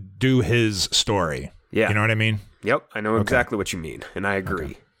to do his story. Yeah. You know what I mean? Yep. I know exactly what you mean, and I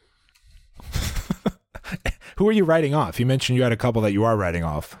agree. Okay. Who are you writing off? You mentioned you had a couple that you are writing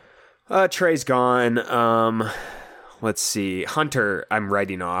off. Trey's gone. Let's see. Hunter, I'm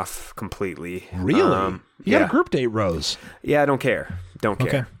writing off completely. Really? You got a group date rose. Yeah, I don't care. Don't care.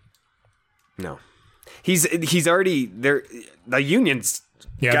 Okay. No. He's already there. The union's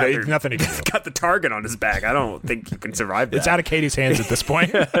Yeah, nothing he can do. Got the target on his back. I don't think you can survive that. It's out of Katie's hands at this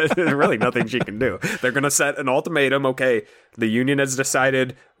point. There's really nothing she can do. They're going to set an ultimatum. Okay, the union has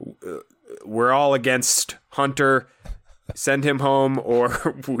decided we're all against Hunter. Send him home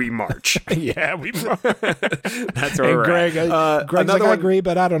or we march. Yeah, we march. That's where we're Greg, at. Greg's like, I agree,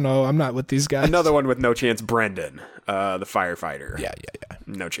 but I don't know. I'm not with these guys. Another one with no chance, Brendan, the firefighter. Yeah.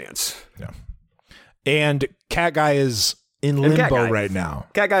 No chance. Yeah. And Cat Guy is in limbo right now.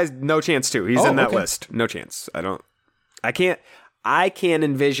 Cat Guy's no chance too. He's in that list. No chance. I can't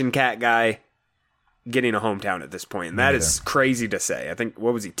envision Cat Guy getting a hometown at this point. And that is crazy to say. I think,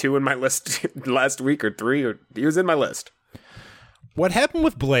 what was he, 2 in my list last week or 3? Or he was in my list. What happened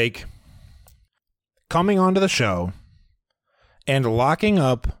with Blake coming onto the show and locking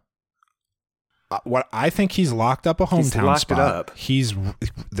up what I think he's locked up a hometown spot.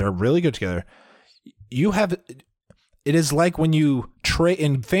 They're really good together. It is like when you trade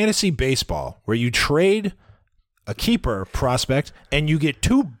in fantasy baseball where you trade a keeper prospect and you get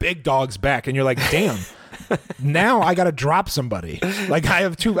 2 big dogs back and you're like, damn, now I got to drop somebody. Like I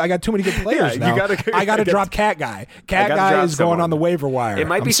got too many good players now. I got to drop Cat Guy. Cat Guy is going on the waiver wire. It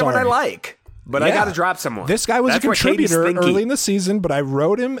might be someone I like, but I got to drop someone. This guy was a contributor early in the season, but I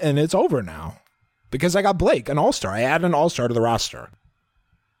wrote him and it's over now because I got Blake, an all-star. I added an all-star to the roster.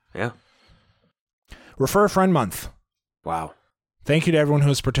 Yeah. Refer a Friend Month. Wow. Thank you to everyone who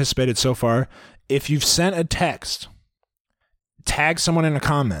has participated so far. If you've sent a text, tag someone in a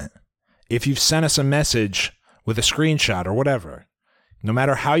comment. If you've sent us a message with a screenshot or whatever, no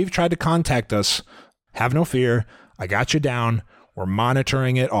matter how you've tried to contact us, have no fear. I got you down. We're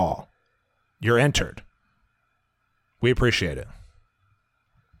monitoring it all. You're entered. We appreciate it.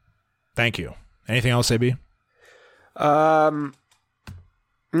 Thank you. Anything else, AB?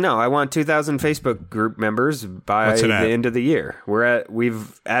 No, I want 2,000 Facebook group members by the end of the year.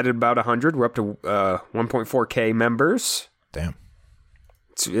 We've added about 100. We're up to 1.4K members. Damn.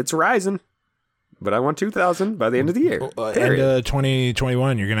 It's rising. But I want 2,000 by the end of the year. And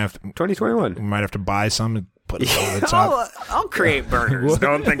 2021, you're going to have to... 2021. We might have to buy some and put it over the top. I'll create burners.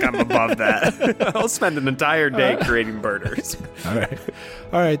 Don't think I'm above that. I'll spend an entire day creating burners. All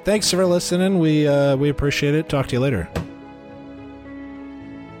right. Thanks for listening. We appreciate it. Talk to you later.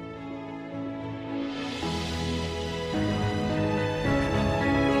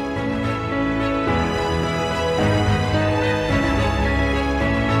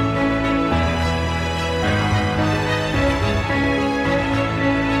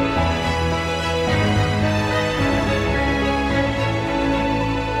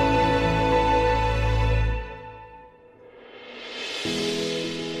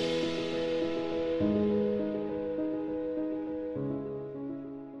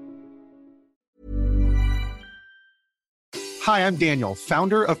 Hi, I'm Daniel,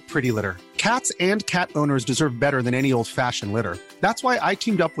 founder of Pretty Litter. Cats and cat owners deserve better than any old-fashioned litter. That's why I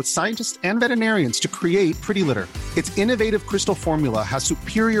teamed up with scientists and veterinarians to create Pretty Litter. Its innovative crystal formula has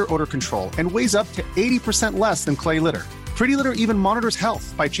superior odor control and weighs up to 80% less than clay litter. Pretty Litter even monitors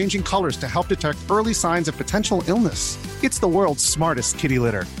health by changing colors to help detect early signs of potential illness. It's the world's smartest kitty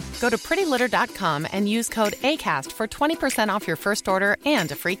litter. Go to prettylitter.com and use code ACAST for 20% off your first order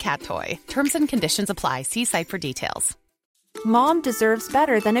and a free cat toy. Terms and conditions apply. See site for details. Mom deserves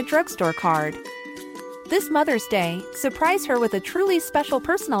better than a drugstore card. This Mother's Day, surprise her with a truly special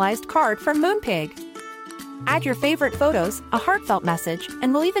personalized card from Moonpig. Add your favorite photos, a heartfelt message,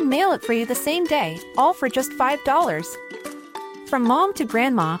 and we'll even mail it for you the same day, all for just $5. From mom to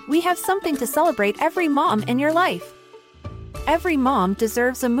grandma, we have something to celebrate every mom in your life. Every mom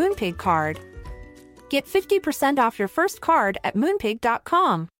deserves a Moonpig card. Get 50% off your first card at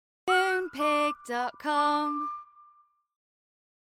Moonpig.com. Moonpig.com.